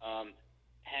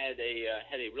 had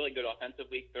a really good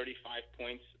offensive week, 35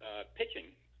 points.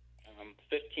 Pitching,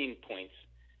 15 points,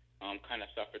 kind of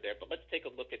suffered there. But let's take a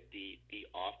look at the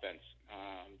offense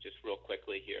just real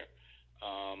quickly here.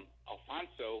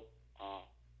 Alfonso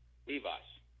Rivas,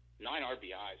 9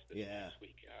 RBIs this past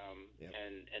week,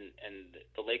 and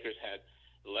the Lakers had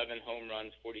 11 home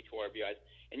runs, 42 RBIs.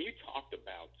 And you talked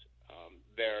about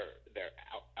their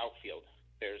outfield.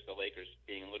 There's the Lakers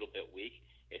being a little bit weak.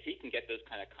 If he can get those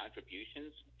kind of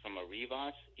contributions from a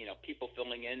Rivas, people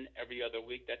filling in every other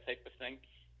week, that type of thing,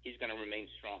 he's going to remain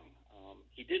strong.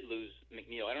 He did lose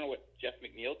McNeil. I don't know what Jeff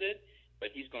McNeil did, but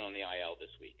he's going on the IL this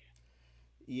week.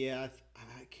 Yeah,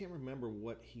 I can't remember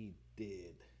what he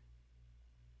did.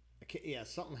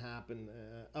 Something happened.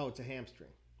 It's a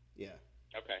hamstring. Yeah.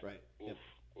 Okay. Right. Oof.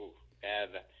 Yeah,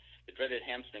 the dreaded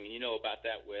hamstring. And you know about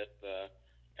that with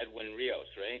Edwin Rios,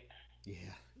 right?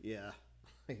 Yeah.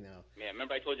 I know. Yeah,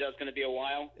 remember I told you that was going to be a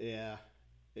while? Yeah.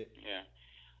 Yeah.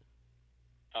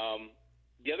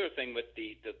 The other thing with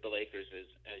the Lakers is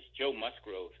Joe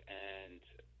Musgrove, and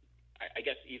I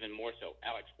guess even more so,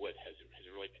 Alex Wood has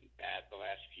really been bad the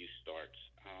last few starts.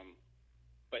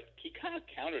 But he kind of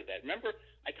countered that. Remember,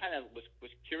 I kind of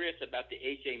was curious about the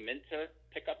A.J. Minter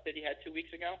pickup that he had 2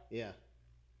 weeks ago? Yeah.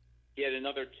 He had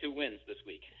another 2 wins this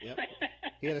week. Yep.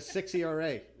 He had a 6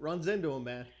 ERA. Runs into him,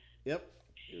 man. Yep.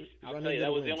 I'll tell you,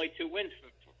 that was the only 2 wins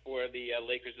for the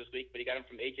Lakers this week, but he got them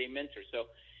from A.J. Minter. So,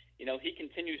 he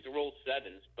continues to roll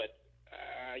 7s. But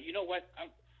you know what?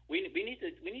 We need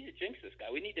to jinx this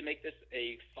guy. We need to make this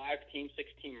a 5-team,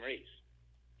 6-team race,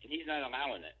 and he's not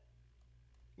allowing it.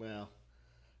 Well,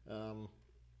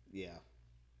 yeah.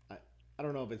 I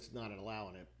don't know if it's not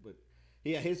allowing it, but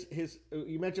yeah, his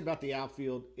you mentioned about the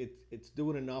outfield. It's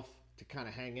doing enough to kind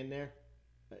of hang in there,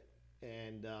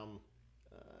 and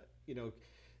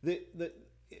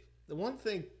the one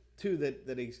thing too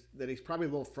that he's probably a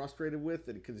little frustrated with,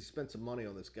 because he spent some money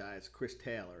on this guy, is Chris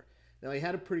Taylor. Now he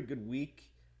had a pretty good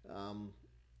week,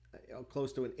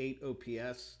 close to an 8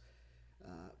 OPS,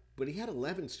 but he had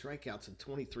 11 strikeouts and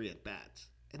 23 at bats,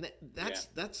 and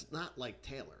that's not like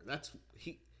Taylor. That's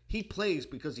he plays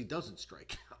because he doesn't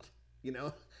strike out,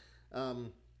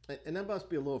 and that must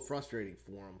be a little frustrating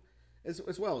for him,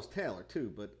 as well as Taylor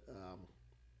too. But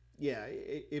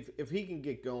if he can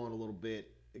get going a little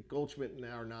bit. Goldschmidt and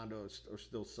Arenado are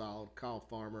still solid. Kyle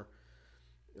Farmer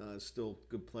is still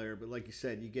a good player, but like you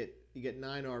said, you get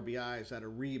 9 RBIs out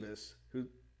of Rivas, who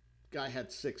guy had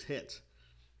 6 hits.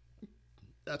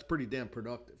 That's pretty damn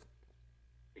productive.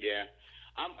 Yeah,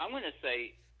 I'm going to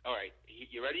say, all right,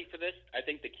 you ready for this? I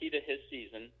think the key to his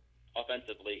season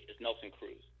offensively is Nelson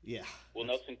Cruz. Yeah. Will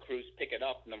Nelson Cruz pick it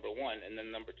up? Number 1, and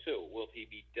then number 2, will he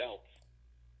be dealt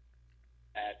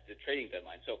at the trading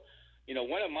deadline? So.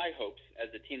 One of my hopes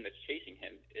as the team that's chasing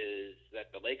him is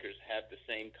that the Lakers have the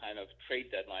same kind of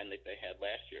trade deadline that they had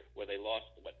last year, where they lost,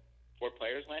 4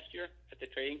 players last year at the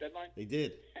trading deadline? They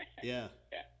did, yeah.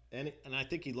 Yeah. And I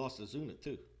think he lost Ozuna,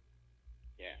 too.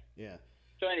 Yeah.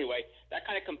 So anyway, that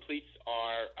kind of completes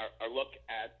our look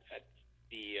at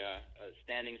the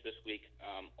standings this week.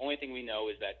 Only thing we know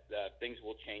is that things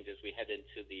will change as we head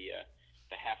into the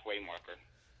halfway marker.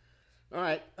 All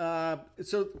right.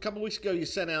 So a couple weeks ago, you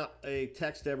sent out a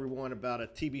text to everyone about a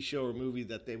TV show or movie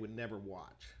that they would never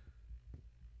watch.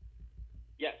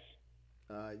 Yes.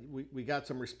 we got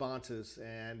some responses,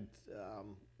 and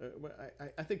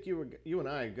I think you and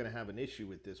I are going to have an issue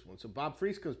with this one. So Bob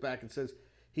Freese comes back and says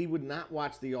he would not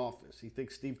watch The Office. He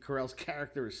thinks Steve Carell's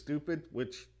character is stupid,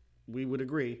 which we would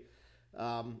agree.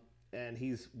 And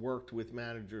he's worked with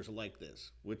managers like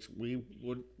this, which we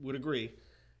would agree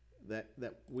that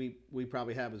we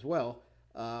probably have as well.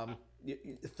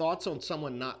 Thoughts on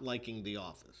someone not liking The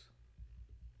Office?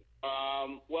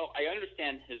 Well, I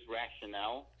understand his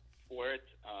rationale for it.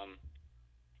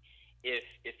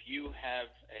 If you have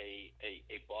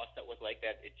a boss that was like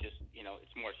that, it just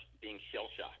it's more being shell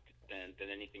shocked than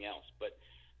anything else. But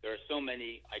there are so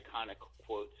many iconic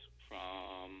quotes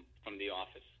from The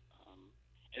Office,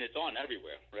 and it's on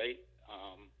everywhere, right?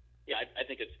 I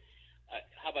think it's.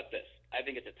 How about this? I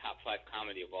think it's a top 5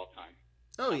 comedy of all time.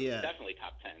 Oh yeah, definitely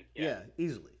top 10. Yeah,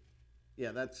 easily.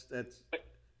 Yeah, that's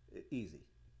easy.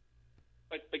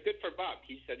 But good for Bob.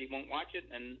 He said he won't watch it,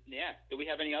 and yeah. Do we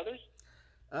have any others?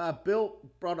 Bill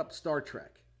brought up Star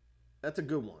Trek. That's a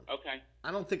good one. Okay.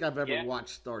 I don't think I've ever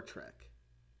watched Star Trek.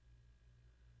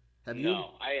 Have you?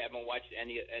 No, I haven't watched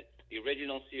any the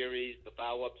original series, the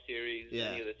follow-up series,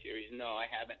 any of the series. No, I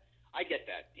haven't. I get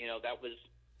that. That was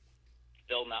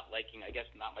Bill not liking the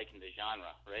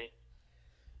genre, right?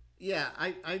 Yeah,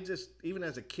 I just, even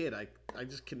as a kid, I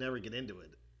just could never get into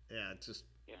it. Yeah, it just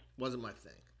wasn't my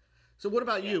thing. So what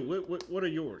about you? What are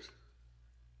yours?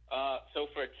 So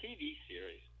for a TV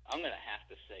series, I'm gonna have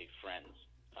to say Friends.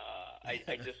 I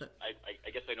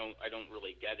guess I don't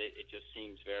really get it. It just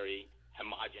seems very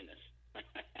homogenous.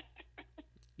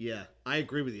 Yeah, I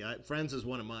agree with you. Friends is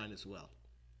one of mine as well.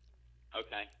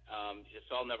 Okay,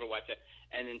 so I'll never watch it.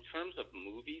 And in terms of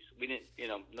movies, we didn't,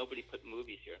 nobody put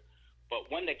movies here. But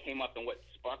one that came up and what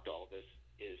sparked all this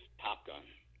is Top Gun.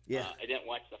 Yeah. I didn't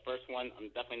watch the first one. I'm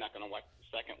definitely not going to watch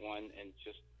the second one. And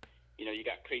just, you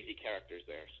got crazy characters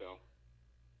there. So.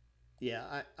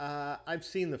 Yeah, I've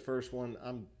seen the first one.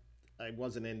 I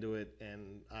wasn't into it,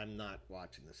 and I'm not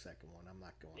watching the second one. I'm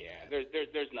not going. Yeah,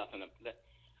 there's nothing.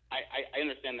 I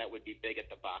understand that would be big at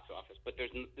the box office, but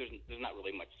there's not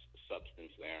really much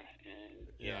substance there.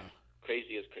 And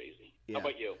crazy is crazy. Yeah. How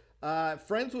about you?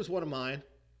 Friends was one of mine.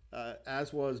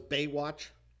 As was Baywatch,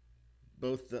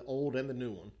 both the old and the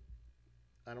new one.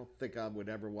 I don't think I would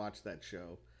ever watch that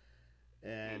show.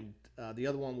 And the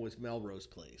other one was Melrose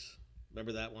Place.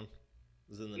 Remember that one? It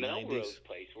was in the 90s. Melrose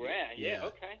Place, yeah,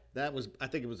 okay. That was, I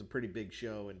think it was a pretty big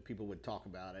show, and people would talk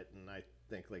about it, and I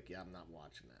think, I'm not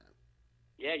watching that.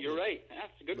 Yeah, you're right.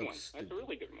 That's a good one. That's a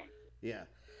really good one. Yeah.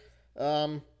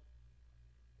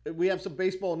 We have some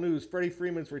baseball news. Freddie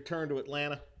Freeman's return to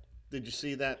Atlanta. Did you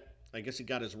see that? I guess he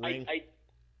got his ring. I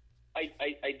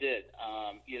did.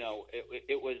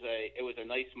 It was a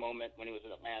nice moment when he was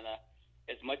in Atlanta.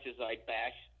 As much as I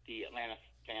bash the Atlanta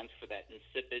fans for that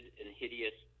insipid and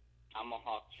hideous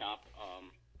tomahawk chop,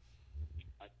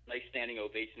 a nice standing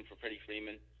ovation for Freddie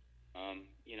Freeman.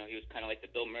 He was kind of like the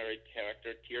Bill Murray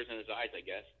character, tears in his eyes, I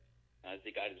guess, as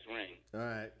he got his ring. All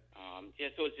right.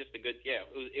 So it's just a good. Yeah,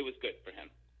 it was good for him.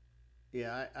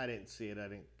 Yeah, I didn't see it. I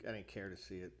didn't care to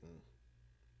see it. And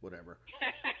whatever.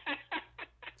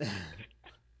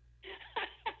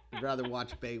 I'd rather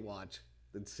watch Baywatch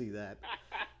than see that.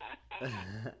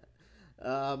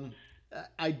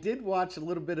 I did watch a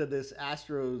little bit of this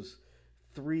Astros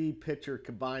 3-pitcher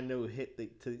combined no-hit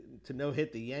to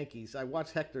no-hit the Yankees. I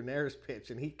watched Hector Neris pitch,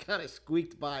 and he kind of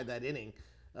squeaked by that inning.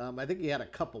 I think he had a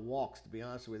couple walks, to be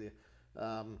honest with you.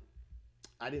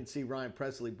 I didn't see Ryan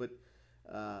Presley, but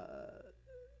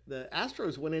the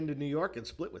Astros went into New York and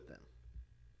split with them.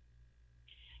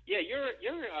 Yeah,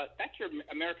 that's your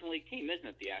American League team, isn't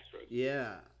it? The Astros.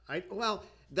 Yeah,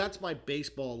 that's my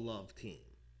baseball love team.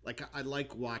 Like I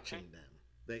like watching them.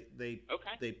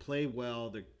 They play well.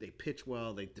 They pitch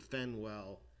well. They defend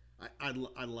well. I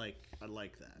like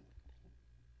that.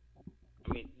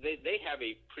 I mean, they have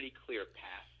a pretty clear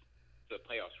path to the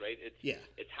playoffs, right?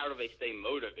 It's how do they stay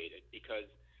motivated because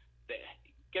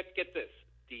get this,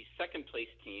 the second place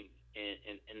team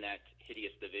in that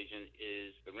hideous division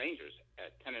is the Rangers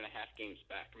at 10.5 games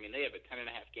back. I mean, they have a 10.5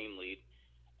 game lead.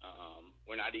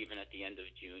 We're not even at the end of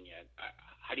June yet.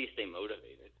 How do you stay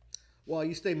motivated? Well,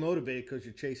 you stay motivated because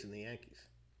you're chasing the Yankees.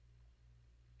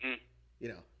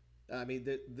 I mean,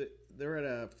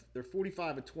 they're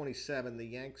 45-27. The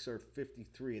Yanks are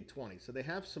 53-20. So they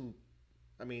have some.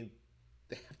 I mean,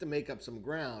 they have to make up some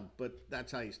ground, but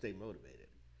that's how you stay motivated.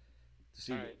 To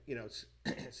see,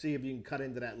 see if you can cut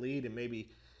into that lead and maybe,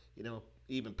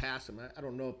 even pass them. I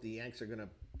don't know if the Yanks are going to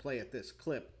play at this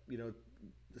clip.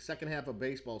 The second half of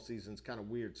baseball season is kind of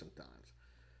weird sometimes.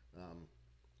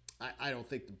 I don't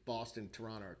think the Boston,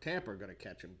 Toronto, or Tampa are going to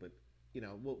catch them, but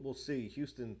we'll see.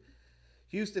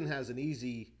 Houston has an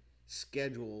easy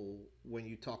schedule when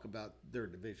you talk about their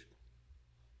division.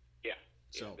 Yeah.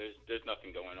 So there's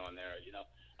nothing going on there.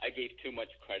 I gave too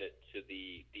much credit to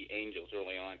the Angels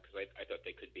early on because I thought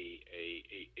they could be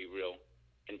a real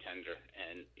contender.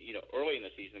 And early in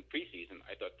the season, preseason,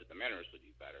 I thought that the Mariners would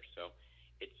be better. So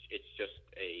it's just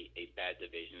a bad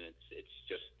division. It's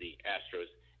just the Astros.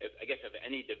 I guess if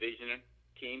any division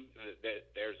team,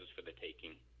 theirs is for the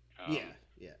taking. Again,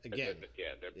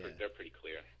 they're pretty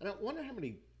clear. And I wonder how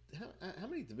many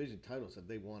division titles have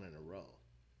they won in a row?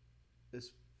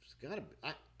 It's got to be.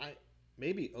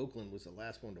 Maybe Oakland was the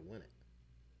last one to win it.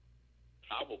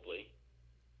 Probably.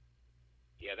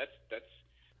 Yeah, that's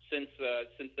since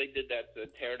they did that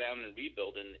tear down and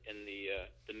rebuild in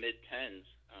the mid tens.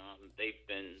 They've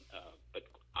been, but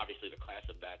obviously the class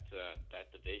of that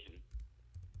division.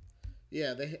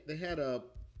 Yeah, they had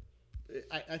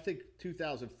I think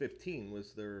 2015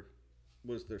 was their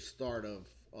start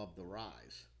of the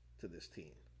rise to this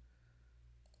team,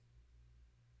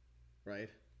 right?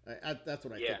 That's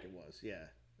what I think it was. Yeah,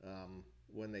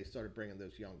 when they started bringing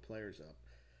those young players up.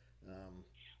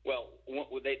 Well,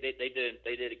 they did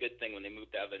a good thing when they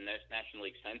moved out of the National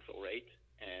League Central, right,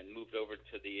 and moved over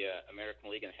to the American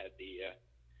League and had the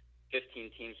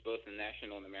 15 teams both in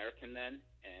National and American then,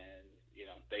 and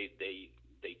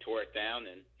they tore it down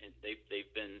and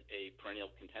they've been a perennial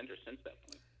contender since that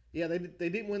point. Yeah, they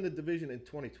didn't win the division in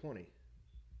 2020.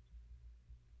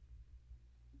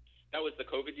 That was the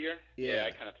COVID year? Yeah,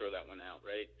 I kind of throw that one out,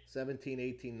 right? 17,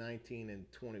 18, 19,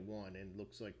 and 21, and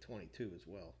looks like 22 as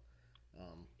well.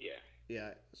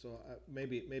 Yeah, so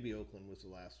maybe Oakland was the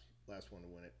last one to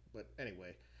win it. But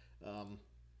anyway,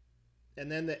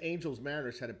 and then the Angels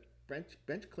Mariners had a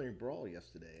bench clearing brawl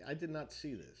yesterday. I did not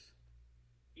see this.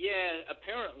 Yeah,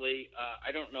 apparently,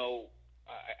 I don't know.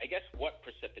 I guess what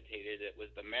precipitated it was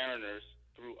the Mariners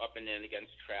threw up and in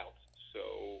against Trout.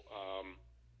 So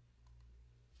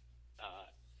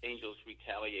Angels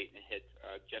retaliate and hit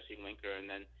Jesse Winker, and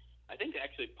then I think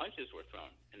actually punches were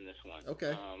thrown in this one.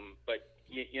 Okay. But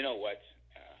you know what?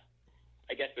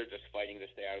 I guess they're just fighting to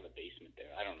stay out of the basement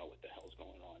there. I don't know what the hell's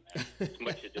going on there. It's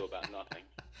much ado about nothing.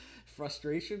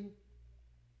 Frustration?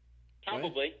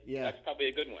 Probably. Right? Yeah. That's probably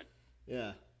a good one.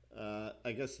 Yeah.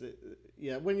 I guess.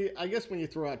 When you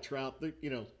throw out Trout, if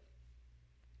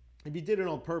you did it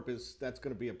on purpose, that's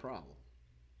going to be a problem,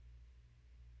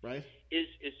 right? Is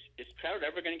Trout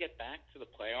ever going to get back to the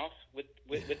playoffs with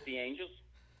the Angels?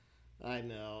 I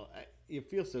know. You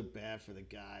feel so bad for the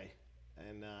guy,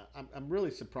 and I'm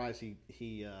really surprised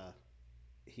he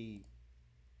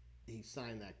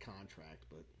signed that contract,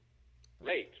 but.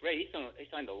 Right. He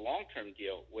signed a long-term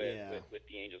deal with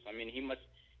the Angels. I mean, he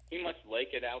must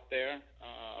like it out there.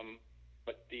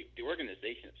 But the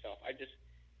organization itself,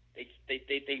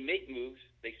 they make moves,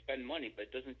 they spend money, but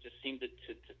it doesn't just seem to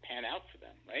pan out for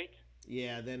them, right?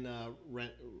 Yeah. Then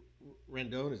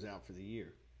Rendon is out for the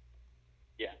year.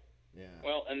 Yeah. Yeah.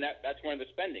 Well, and that's where the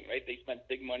spending, right? They spent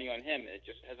big money on him, and it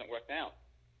just hasn't worked out.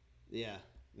 Yeah.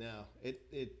 No, it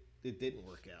didn't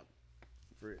work out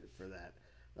for that.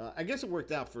 I guess it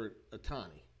worked out for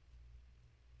Ohtani,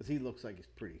 because he looks like he's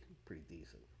pretty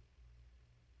decent.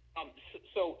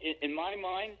 So in my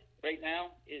mind, right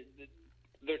now, he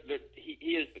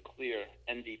is the clear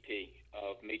MVP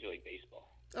of Major League Baseball.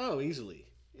 Oh, easily,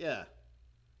 yeah.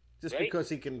 Just right? Because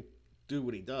he can do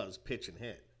what he does, pitch and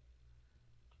hit.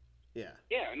 Yeah.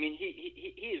 Yeah, I mean,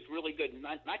 he is really good,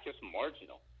 not just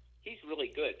marginal. He's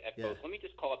really good at both. Let me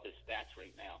just call up his stats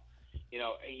right now.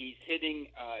 He's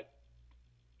hitting.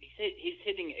 He's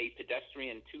hitting a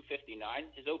pedestrian 259.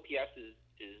 His OPS is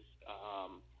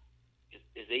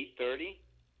 830,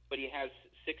 but he has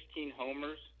 16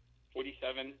 homers,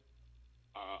 47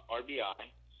 RBI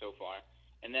so far.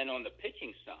 And then on the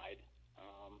pitching side,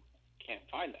 can't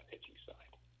find that pitching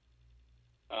side.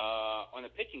 On the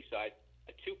pitching side,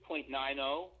 a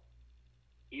 2.90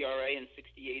 ERA in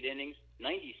 68 innings,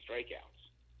 90 strikeouts.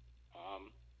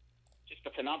 Just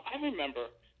a phenomenal. I remember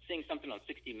seeing something on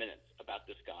 60 Minutes about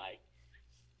this guy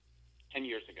 10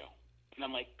 years ago. And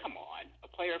I'm like, come on, a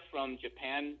player from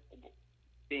Japan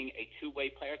being a two-way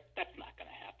player, that's not going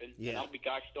to happen. Yeah. And I'll be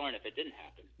gosh darn if it didn't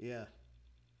happen. Yeah.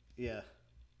 Yeah.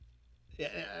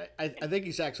 Yeah, I think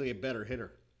he's actually a better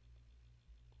hitter.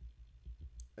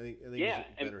 I think he's a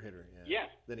better hitter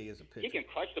than he is a pitcher. He can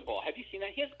crush the ball. Have you seen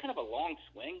that? He has kind of a long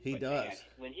swing. He does. Man,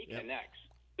 when he connects,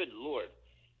 good Lord.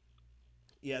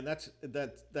 Yeah, and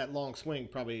that long swing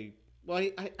probably. Well,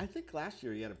 I think last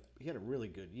year he had a really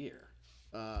good year.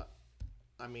 I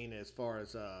mean, as far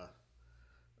as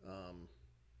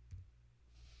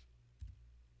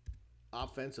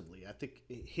offensively. I think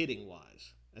hitting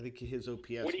wise, I think his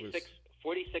OPS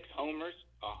 46 homers,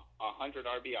 100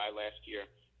 RBI last year,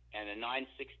 and a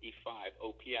 965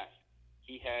 OPS.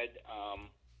 He had,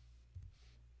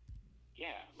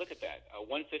 look at that,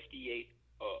 158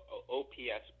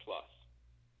 OPS plus,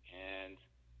 and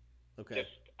okay.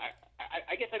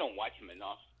 I guess I don't watch him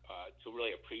enough to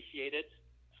really appreciate it.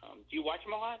 Do you watch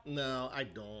him a lot? No, I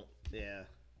don't. Yeah,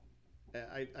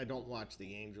 I don't watch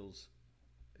the Angels.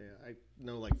 Yeah, I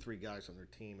know like 3 guys on their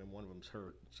team, and one of them's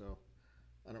hurt, so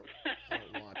I don't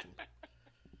watch them.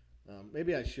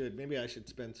 Maybe I should. Maybe I should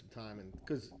spend some time, and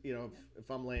because if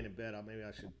I'm laying in bed, maybe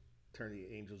I should turn the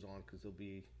Angels on because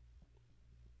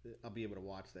I'll be able to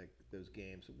watch those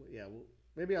games. Yeah, well,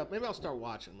 maybe I'll start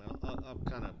watching them. I'll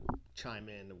kind of chime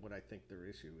in to what I think their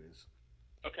issue is.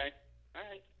 Okay. All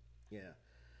right. Yeah.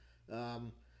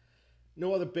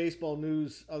 No other baseball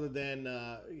news other than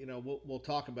we'll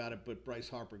talk about it, but Bryce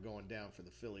Harper going down for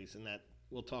the Phillies, and that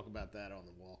we'll talk about that on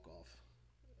the walk-off.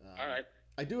 All right.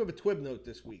 I do have a Twib note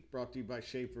this week, brought to you by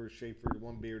Schaefer. Schaefer,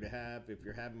 one beer to have if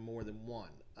you're having more than one.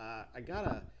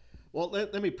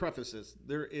 Let me preface this.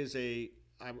 There is I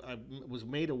was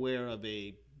made aware of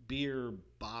a beer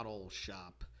bottle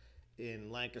shop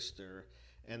in Lancaster,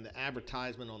 and the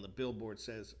advertisement on the billboard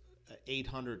says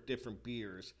 800 different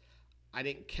beers. I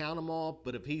didn't count them all,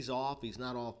 but if he's off, he's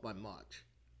not off by much.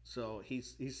 So he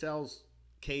sells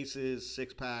cases,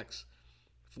 6-packs,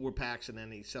 4-packs, and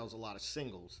then he sells a lot of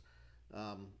singles.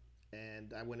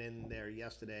 And I went in there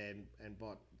yesterday and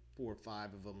bought 4 or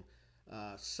 5 of them.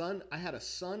 I had a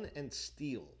Sun and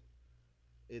Steel.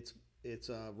 It's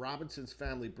Robinson's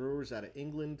Family Brewers out of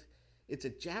England. It's a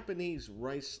Japanese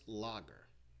rice lager.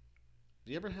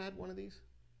 Have you ever had one of these?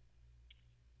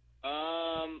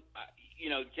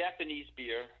 Japanese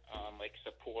beer, like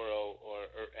Sapporo or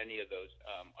any of those,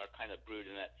 are kind of brewed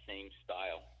in that same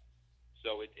style.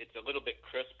 So it's a little bit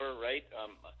crisper, right?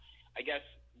 I guess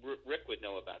Rick would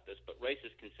know about this, but rice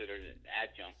is considered an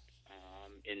adjunct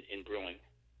in brewing.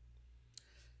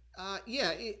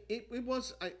 It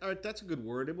was. That's a good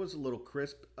word. It was a little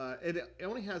crisp. It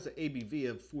only has an ABV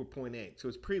of 4.8, so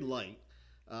it's pretty light.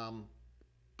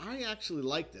 I actually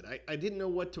liked it. I didn't know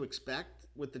what to expect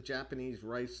with the Japanese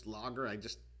rice lager. I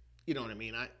just, you know what I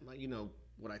mean.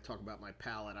 When I talk about my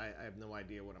palate, I have no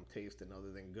idea what I'm tasting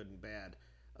other than good and bad.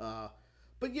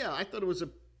 But yeah, I thought it was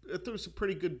a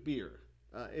pretty good beer.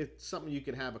 It's something you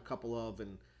can have a couple of,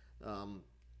 and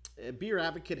Beer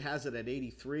Advocate has it at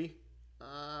 83.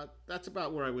 That's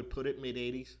about where I would put it, mid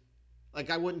 80s. Like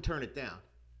I wouldn't turn it down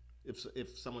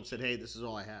if someone said, "Hey, this is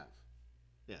all I have."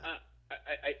 Yeah.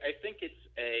 I think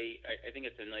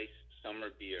it's a nice summer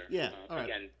beer. Yeah. All right.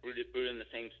 Again, brewed in the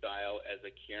same style as a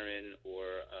Kirin or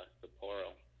a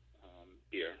Sapporo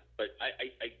beer. But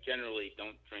I generally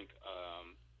don't drink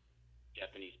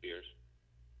Japanese beers.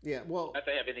 Yeah. Well. Not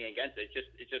that I have anything against it.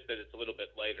 It's just that it's a little bit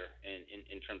lighter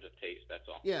in terms of taste. That's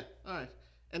all. Yeah. All right.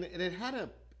 And it had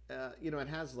it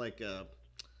has like a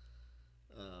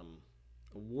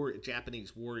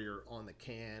Japanese warrior on the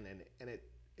can, and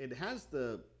it has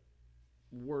the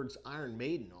words Iron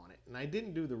Maiden on it. And I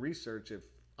didn't do the research if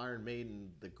Iron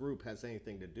Maiden, the group, has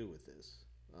anything to do with this.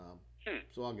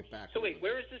 So I'll get back. So wait,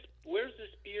 where's this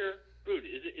beer brewed?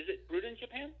 Is it brewed in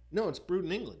Japan? No, it's brewed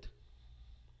in England.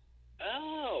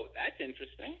 Oh, that's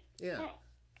interesting. Yeah. Huh.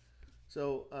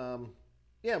 So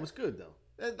it was good though.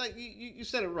 Like you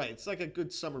said it right. It's like a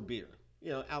good summer beer.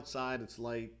 Outside it's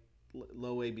light,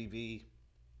 low ABV.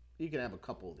 You can have a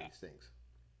couple of these things.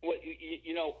 Well,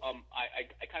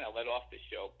 I kind of led off the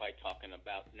show by talking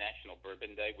about National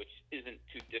Bourbon Day, which isn't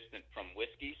too distant from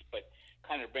whiskeys, but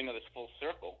kind of bringing this full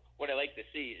circle. What I like to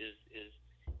see is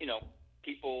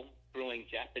people brewing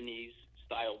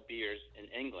Japanese-style beers in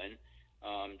England.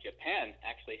 Japan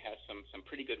actually has some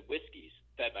pretty good whiskeys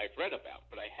that I've read about,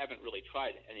 but I haven't really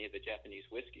tried any of the Japanese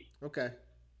whiskey. Okay,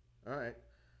 all right.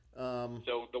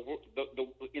 So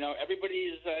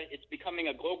everybody's it's becoming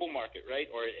a global market, right?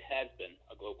 Or it has been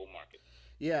a global market.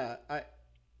 Yeah,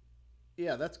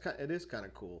 it is kind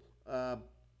of cool.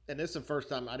 And this is the first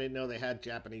time I didn't know they had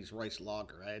Japanese rice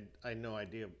lager. I had no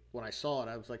idea. When I saw it,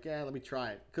 I was like, yeah, let me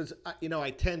try it. Because,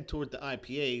 I tend toward the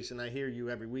IPAs, and I hear you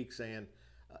every week saying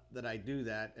that I do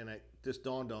that, and it just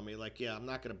dawned on me, like, yeah, I'm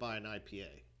not going to buy an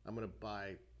IPA. I'm going to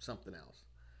buy something else.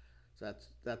 So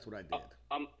that's what I did.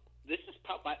 This is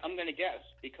probably, I'm going to guess,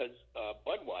 because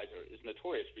Budweiser is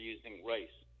notorious for using rice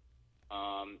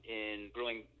in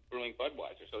brewing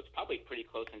Budweiser. So it's probably pretty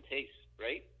close in taste,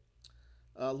 right?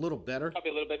 A little better.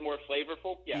 Probably a little bit more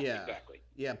flavorful. Yeah, exactly.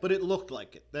 Yeah, but it looked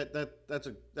like it.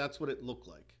 That's what it looked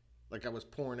like. Like I was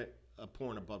pouring a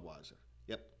Budweiser.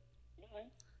 Yep. Okay.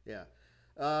 Yeah.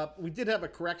 We did have a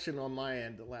correction on my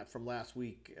end from last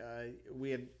week.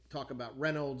 We had talked about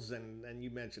Reynolds, and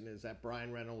you mentioned is that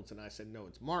Brian Reynolds, and I said no,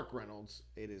 it's Mark Reynolds.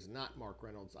 It is not Mark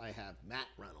Reynolds. I have Matt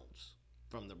Reynolds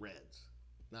from the Reds,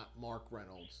 not Mark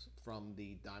Reynolds from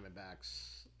the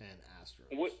Diamondbacks and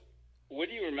Astros. What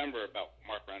do you remember about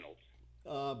Mark Reynolds?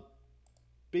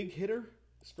 Big hitter,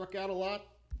 struck out a lot,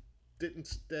 didn't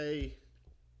stay,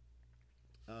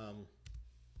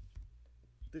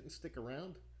 didn't stick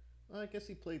around. Well, I guess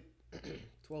he played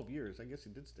 12 years. I guess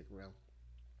he did stick around.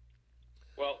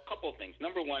 Well, a couple of things.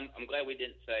 Number one, I'm glad we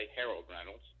didn't say Harold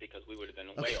Reynolds because we would have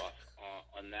been way off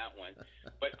on that one.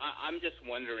 But I'm just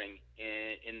wondering,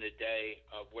 in the day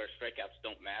of where strikeouts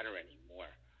don't matter anymore,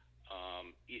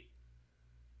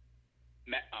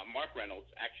 Mark Reynolds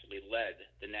actually led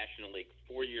the National League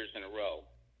 4 years in a row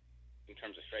in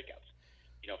terms of strikeouts.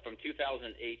 You know, from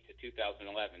 2008 to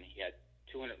 2011, he had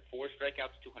 204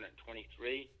 strikeouts,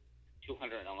 223.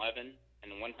 211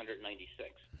 and 196.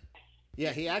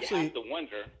 Yeah, he actually. You have to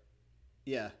wonder.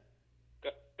 Yeah.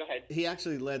 Go ahead. He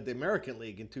actually led the American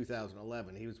League in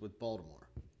 2011. He was with Baltimore.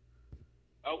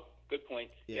 Oh, good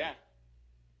point. Yeah.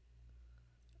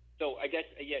 So I guess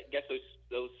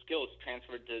those skills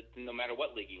transferred to no matter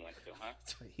what league he went to, huh?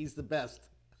 He's the best.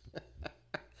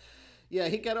 Yeah,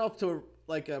 he got off to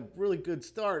a really good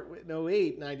start in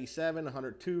 08, 97,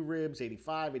 102 ribs,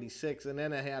 85, 86, and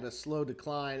then it had a slow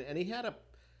decline. And he had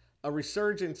a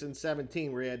resurgence in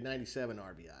 17 where he had 97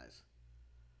 RBIs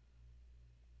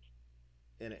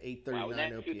and an 839 wow, in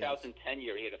that OPS. 2010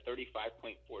 year, he had a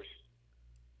 35.4%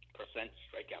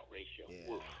 strikeout ratio.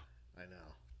 Yeah, Oof. I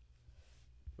know.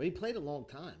 But he played a long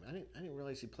time. I didn't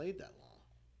realize he played that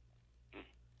long.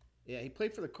 Yeah, he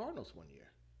played for the Cardinals one year.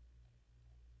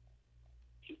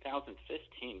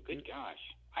 2015. Good gosh.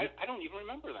 I don't even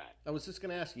remember that. I was just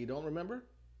going to ask you don't remember?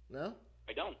 No?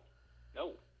 I don't.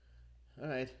 No. All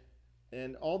right.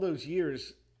 And all those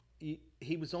years,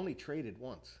 he was only traded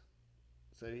once.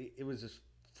 So it was just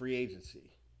free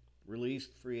agency.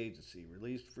 Released free agency.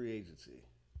 Released free agency.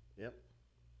 Yep.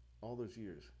 All those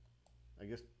years. I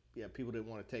guess, yeah, people didn't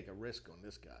want to take a risk on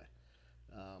this guy.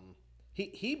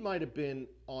 He might have been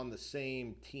on the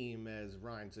same team as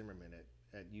Ryan Zimmerman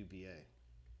at UVA.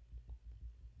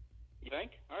 You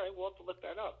think? All right, we'll have to look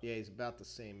that up. Yeah, he's about the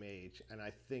same age, and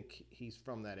I think he's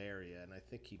from that area, and I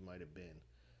think he might have been.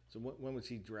 So when was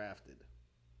he drafted?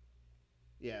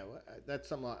 Yeah, that's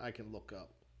something I can look up.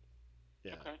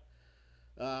 Yeah. Okay.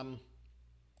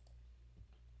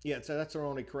 Yeah, so that's our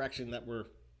only correction that we're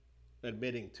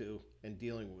admitting to and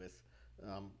dealing with.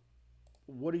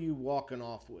 What are you walking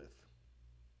off with?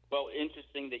 Well,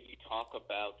 interesting that you talk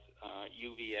about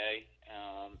UVA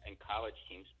and college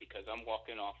teams because I'm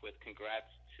walking off with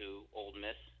congrats to Ole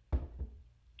Miss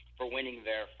for winning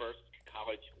their first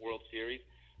college World Series.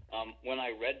 When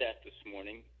I read that this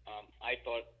morning, I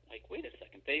thought, wait a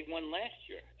second, they won last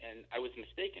year. And I was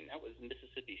mistaken. That was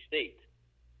Mississippi State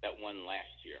that won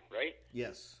last year, right?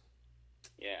 Yes.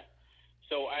 Yeah.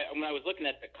 So when I was looking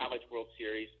at the College World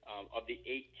Series, of the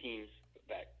 8 teams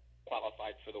that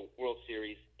qualified for the World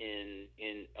Series in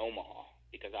Omaha,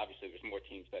 because obviously there's more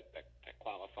teams that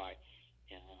qualify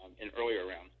in earlier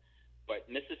rounds. But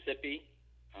Mississippi,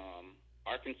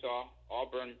 Arkansas,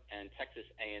 Auburn, and Texas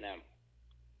A&M,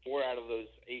 4 out of those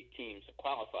 8 teams that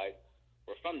qualified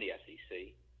were from the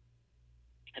SEC.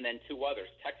 And then 2 others,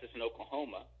 Texas and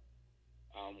Oklahoma,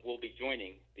 will be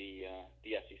joining the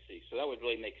SEC. So that would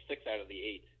really make 6 out of the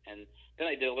 8. And then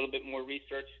I did a little bit more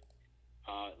research.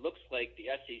 It looks like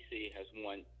the SEC has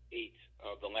won 8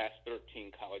 of the last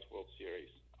 13 College World Series.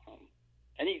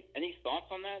 Any thoughts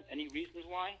on that? Any reasons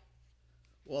why?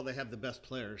 Well, they have the best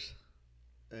players,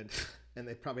 and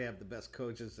they probably have the best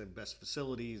coaches and best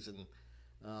facilities. And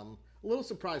a little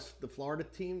surprised the Florida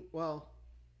team. Well,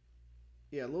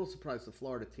 yeah, a little surprised the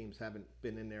Florida teams haven't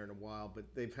been in there in a while,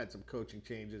 but they've had some coaching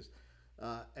changes.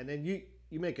 And then you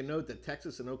make a note that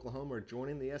Texas and Oklahoma are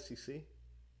joining the SEC.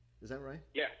 Is that right?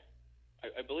 Yeah.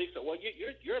 I believe so. Well,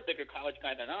 you're a bigger college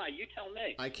guy than I. You tell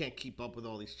me. I can't keep up with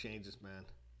all these changes, man.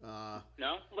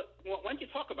 No? Why don't you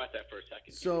talk about that for a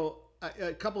second? So,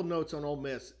 a couple notes on Ole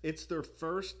Miss. It's their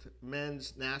first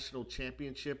men's national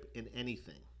championship in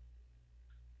anything.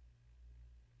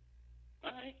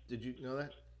 All right. Did you know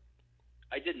that?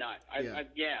 I did not.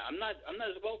 I'm not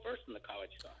as well versed in the college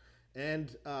stuff.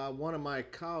 And one of my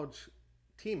college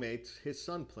teammates, his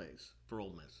son plays for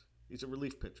Ole Miss. He's a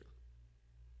relief pitcher.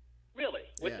 Really?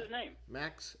 What's his name?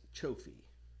 Max Chofie.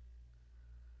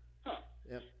 Huh.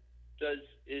 Yep.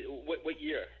 What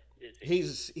year is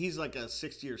he? He's like a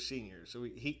 6th-year senior, so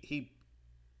he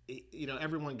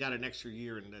everyone got an extra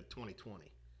year in 2020.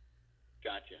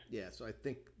 Gotcha. Yeah, so I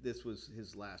think this was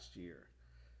his last year.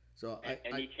 So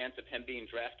Any chance of him being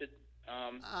drafted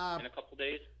in a couple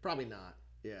days? Probably not.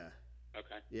 Yeah.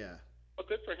 Okay. Yeah. Well,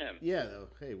 good for him. Yeah, though.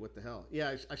 Hey, what the hell?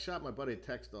 Yeah, I shot my buddy a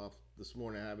text off this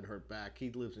morning. I haven't heard back.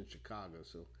 He lives in Chicago,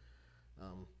 so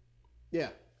yeah.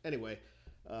 Anyway,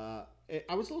 I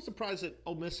was a little surprised that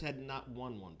Ole Miss had not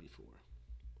won one before.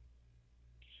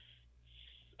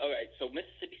 All right, so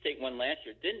Mississippi State won last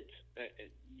year. Didn't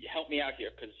help me out here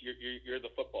because you're the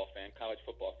football fan, college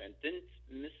football fan. Didn't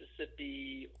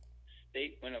Mississippi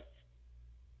State win a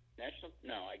national?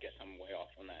 No, I guess I'm way off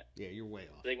on that. Yeah, you're way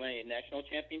off. Did they win any national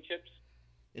championships?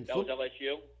 In That was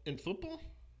LSU? In football?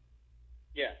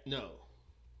 Yeah. No.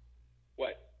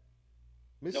 What?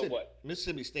 What?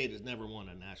 Mississippi State has never won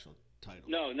a national title.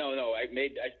 No.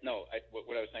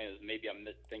 What I was saying is maybe I'm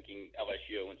thinking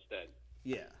LSU instead.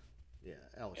 Yeah,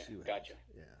 LSU has. Gotcha.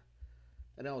 Yeah,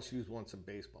 and LSU's won some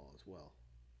baseball as well.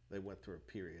 They went through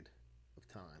a period of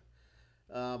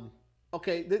time.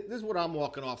 Okay, this is what I'm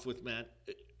walking off with, Matt.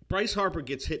 Bryce Harper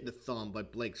gets hit in the thumb by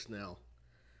Blake Snell.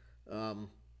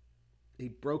 He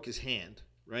broke his hand,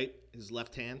 right? His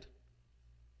left hand.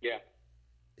 Yeah.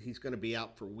 He's going to be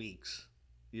out for weeks.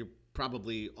 You're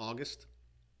probably August.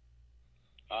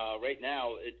 Right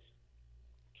now, it's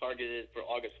targeted for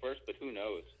August 1st, but who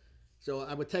knows? So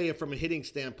I would tell you, from a hitting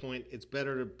standpoint, it's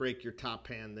better to break your top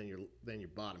hand than your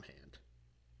bottom hand.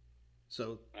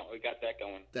 So we got that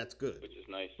going. That's good, which is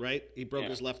nice, right? He broke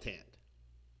his left hand,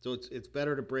 so it's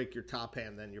better to break your top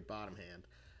hand than your bottom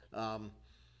hand.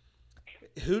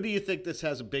 Who do you think this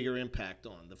has a bigger impact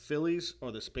on, the Phillies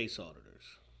or the Space Auditors?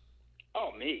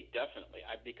 Oh, me, definitely.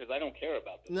 Because I don't care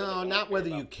about this. No, not whether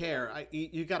you care.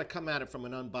 You got to come at it from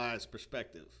an unbiased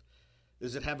perspective.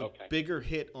 Does it have a bigger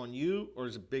hit on you, or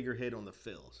is it a bigger hit on the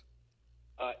Phils?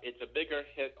 It's a bigger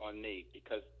hit on me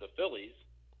because the Phillies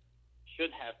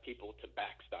should have people to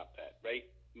backstop that, right?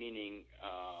 Meaning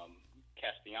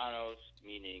Castellanos,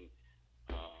 meaning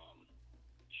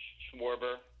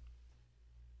Schwarber.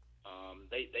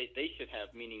 They should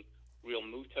have, meaning Real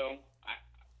Muto.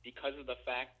 Because of the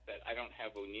fact that I don't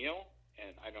have O'Neill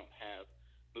and I don't have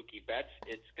Mookie Betts,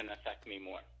 it's going to affect me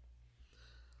more.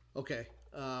 Okay.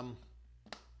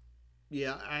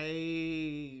 Yeah,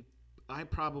 I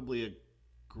probably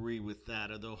agree with that.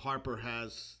 Although Harper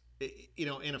has,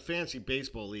 in a fantasy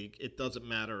baseball league, it doesn't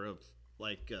matter of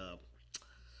like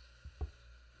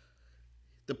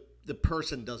the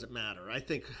person doesn't matter. I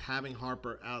think having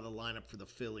Harper out of the lineup for the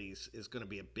Phillies is going to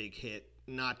be a big hit.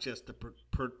 Not just the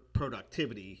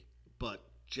productivity, but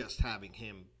just having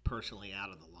him personally out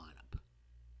of the lineup.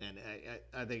 And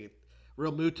I think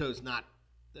Real Muto's not.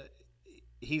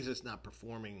 He's just not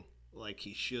performing like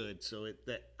he should. So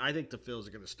I think the Phils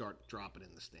are going to start dropping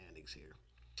in the standings here.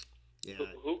 Yeah.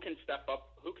 Who can step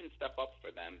up? Who can step up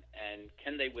for them? And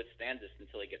can they withstand this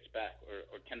until he gets back,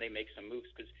 or can they make some moves?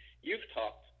 Because you've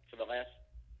talked for the last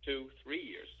 2-3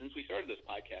 years since we started this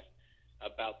podcast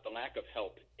about the lack of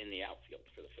help in the outfield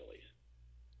for the Phillies.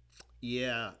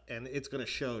 Yeah, and it's going to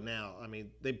show now. I mean,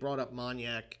 they brought up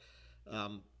Moniak.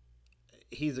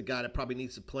 He's a guy that probably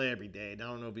needs to play every day. And I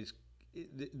don't know if he's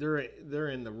 – they're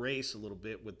in the race a little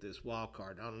bit with this wild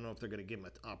card. I don't know if they're going to give him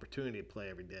an opportunity to play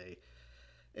every day.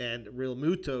 And Real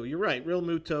Muto, you're right. Real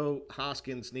Muto,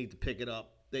 Hoskins need to pick it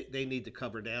up. They need to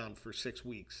cover down for 6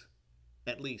 weeks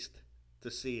at least to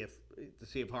see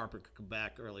if Harper could come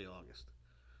back early August.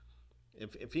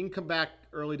 If he can come back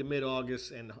early to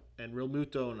mid-August and Real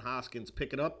Muto and Hoskins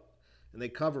pick it up and they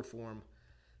cover for him,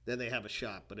 then they have a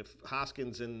shot. But if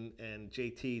Hoskins and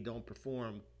JT don't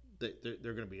perform, they're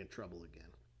going to be in trouble again.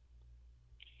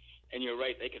 And you're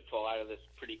right. They could fall out of this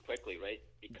pretty quickly, right?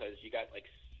 Because you got like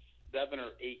 7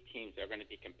 or 8 teams that are going to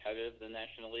be competitive in the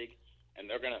National League, and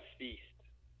they're going to feast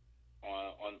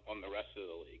on the rest of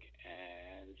the league.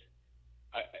 And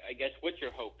I guess what's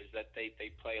your hope is that they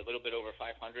play a little bit over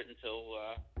 500 until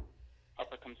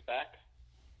Harper comes back?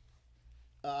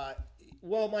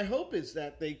 Well, my hope is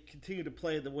that they continue to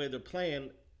play the way they're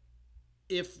playing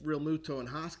if Real Muto and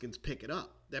Hoskins pick it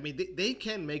up. I mean, they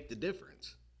can make the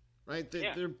difference, right?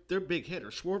 They're big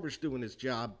hitters. Schwarber's doing his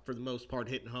job for the most part,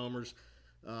 hitting homers.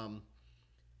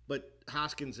 But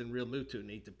Hoskins and Real Muto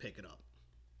need to pick it up.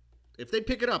 If they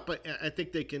pick it up, I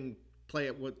think they can play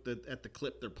it at the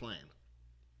clip they're playing.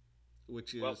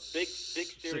 Which is big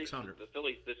series 600. The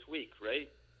Phillies this week, right?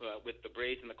 With the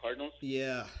Braves and the Cardinals.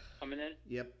 Yeah. Coming in.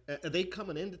 Yep. Are they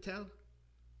coming into town?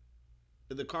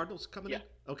 Are the Cardinals coming in?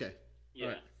 Okay. Yeah.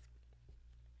 All right.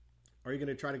 Are you going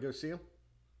to try to go see them?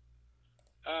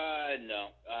 No.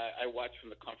 I watch from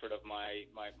the comfort of my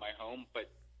home,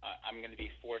 but I'm going to be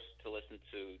forced to listen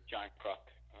to John Kruk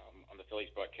on the Phillies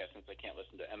broadcast since I can't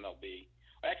listen to MLB.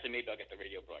 Or actually, maybe I'll get the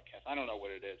radio broadcast. I don't know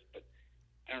what it is, but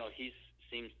I don't know. He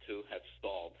seems to have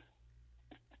stalled.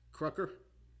 Crucker?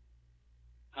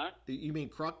 Huh? You mean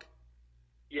Kruk?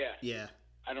 Yeah. Yeah.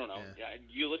 I don't know. Yeah.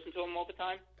 You listen to him all the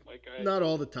time? Not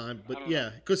all the time, but yeah,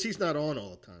 because he's not on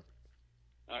all the time.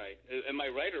 All right. Am I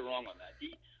right or wrong on that?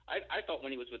 I thought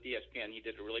when he was with ESPN, he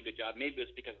did a really good job. Maybe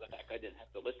it's because of the fact I didn't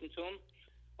have to listen to him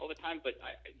all the time, but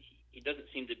he doesn't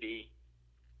seem to be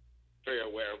very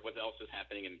aware of what else is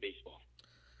happening in baseball.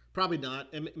 Probably not,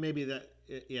 and maybe that.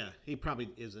 Yeah, he probably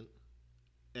isn't.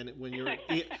 And when you're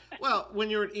when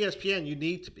you're at ESPN, you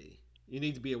need to be. You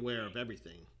need to be aware of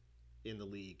everything in the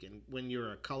league, and when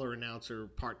you're a color announcer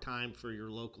part time for your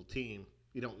local team,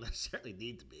 you don't necessarily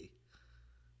need to be.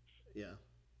 Yeah.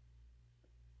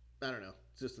 I don't know.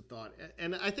 It's just a thought.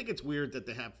 And I think it's weird that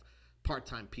they have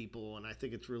part-time people, and I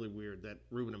think it's really weird that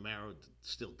Ruben Amaro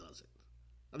still does it.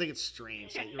 I think it's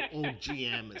strange that your old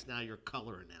GM is now your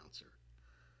color announcer.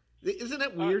 Isn't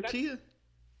that weird to you?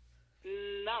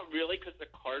 Not really, because the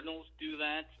Cardinals do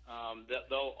that.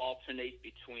 They'll alternate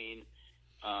between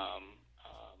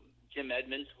Jim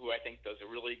Edmonds, who I think does a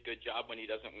really good job when he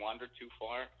doesn't wander too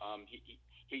far.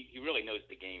 He really knows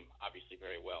the game, obviously,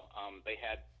 very well. They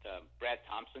had Brad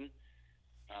Thompson,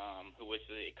 who was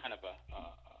a kind of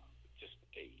just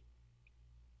a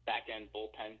back-end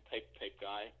bullpen type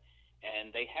guy.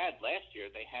 And they had, last year,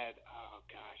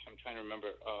 I'm trying to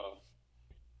remember.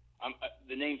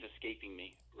 The name's escaping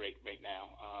me right now.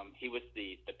 He was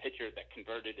the pitcher that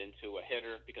converted into a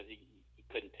hitter because he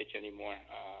couldn't pitch anymore.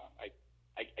 I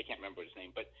can't remember his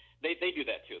name, but they do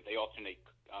that too. They alternate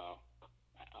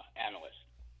analysts.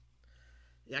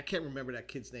 Yeah, I can't remember that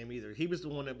kid's name either. He was the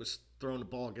one that was throwing the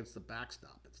ball against the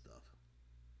backstop and stuff.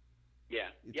 Yeah.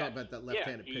 You talk about that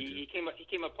left-handed pitcher. He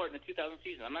came apart in the 2000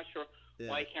 season. I'm not sure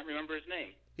why I can't remember his name.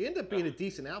 He ended up being a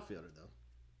decent outfielder, though.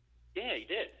 Yeah, he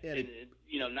did. Yeah,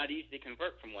 and, not easy to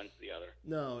convert from one to the other.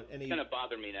 No, and it's going to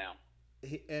bother me now.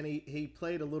 He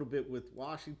played a little bit with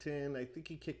Washington. I think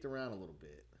he kicked around a little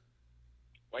bit.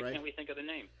 Why can't we think of the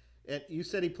name? And you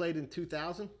said he played in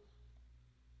 2000?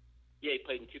 Yeah, he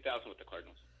played in 2000 with the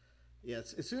Cardinals.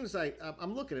 Yes, as soon as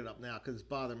I'm looking it up now because it's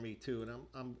bothering me too, and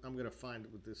I'm going to find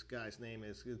what this guy's name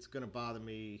is. It's going to bother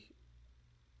me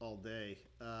all day.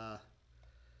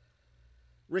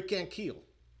 Rick Ankiel.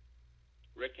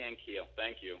 Rick Ankiel,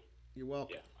 thank you. You're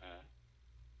welcome.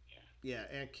 Yeah.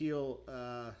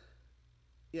 Ankiel.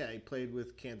 He played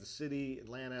with Kansas City,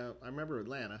 Atlanta. I remember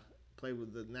Atlanta. Played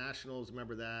with the Nationals.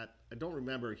 Remember that. I don't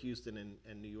remember Houston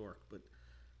and New York, but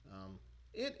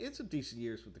it's a decent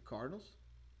years with the Cardinals.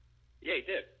 Yeah, he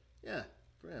did. Yeah,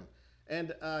 for him.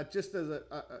 And just as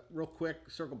a real quick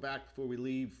circle back before we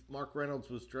leave, Mark Reynolds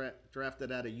was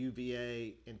drafted out of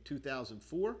UVA in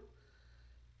 2004,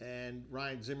 and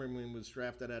Ryan Zimmerman was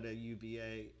drafted out of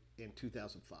UVA in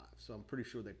 2005. So I'm pretty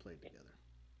sure they played together.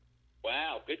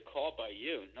 Wow, good call by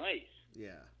you. Nice.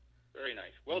 Yeah. Very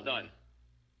nice. Well done.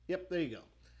 Yep, there you go.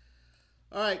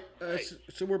 All right,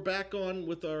 so we're back on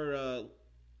with our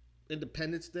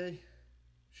Independence Day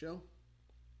show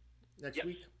next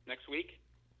week. Next week.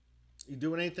 You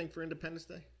doing anything for Independence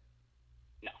Day?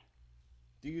 No.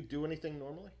 Do you do anything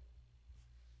normally?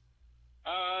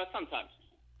 Sometimes.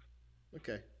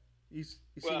 Okay.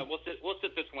 We'll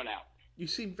sit this one out. You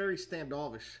seem very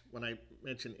standoffish when I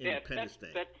mention Independence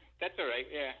Day. That's all right.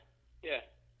 Yeah.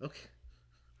 Okay.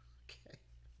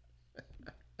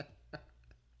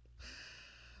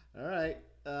 All right.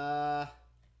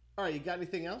 You got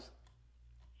anything else?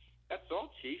 That's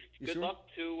all, Chief. Good sure? luck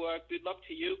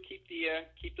to you.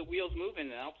 Keep the wheels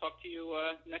moving, and I'll talk to you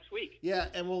next week. Yeah,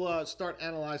 and we'll start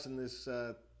analyzing this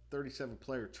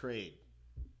 37-player trade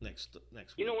next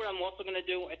week. You know what I'm also going to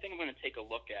do? I think I'm going to take a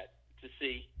look at to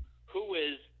see who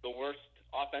is the worst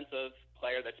offensive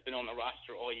player that's been on the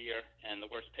roster all year and the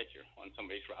worst pitcher on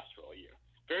somebody's roster all year.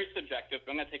 Very subjective,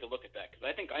 but I'm going to take a look at that because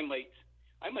I think I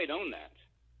might own that.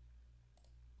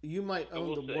 You might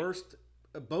own the worst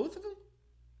of both of them?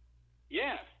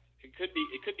 Yeah, it could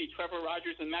be Trevor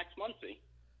Rogers and Max Muncy.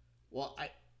 Well,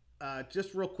 I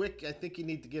just real quick, I think you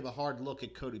need to give a hard look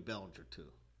at Cody Bellinger too.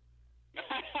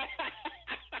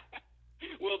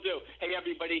 Will do. Hey,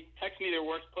 everybody, text me their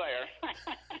worst player.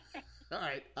 All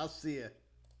right, I'll see you.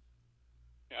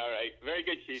 All right, very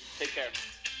good, Chief. Take care.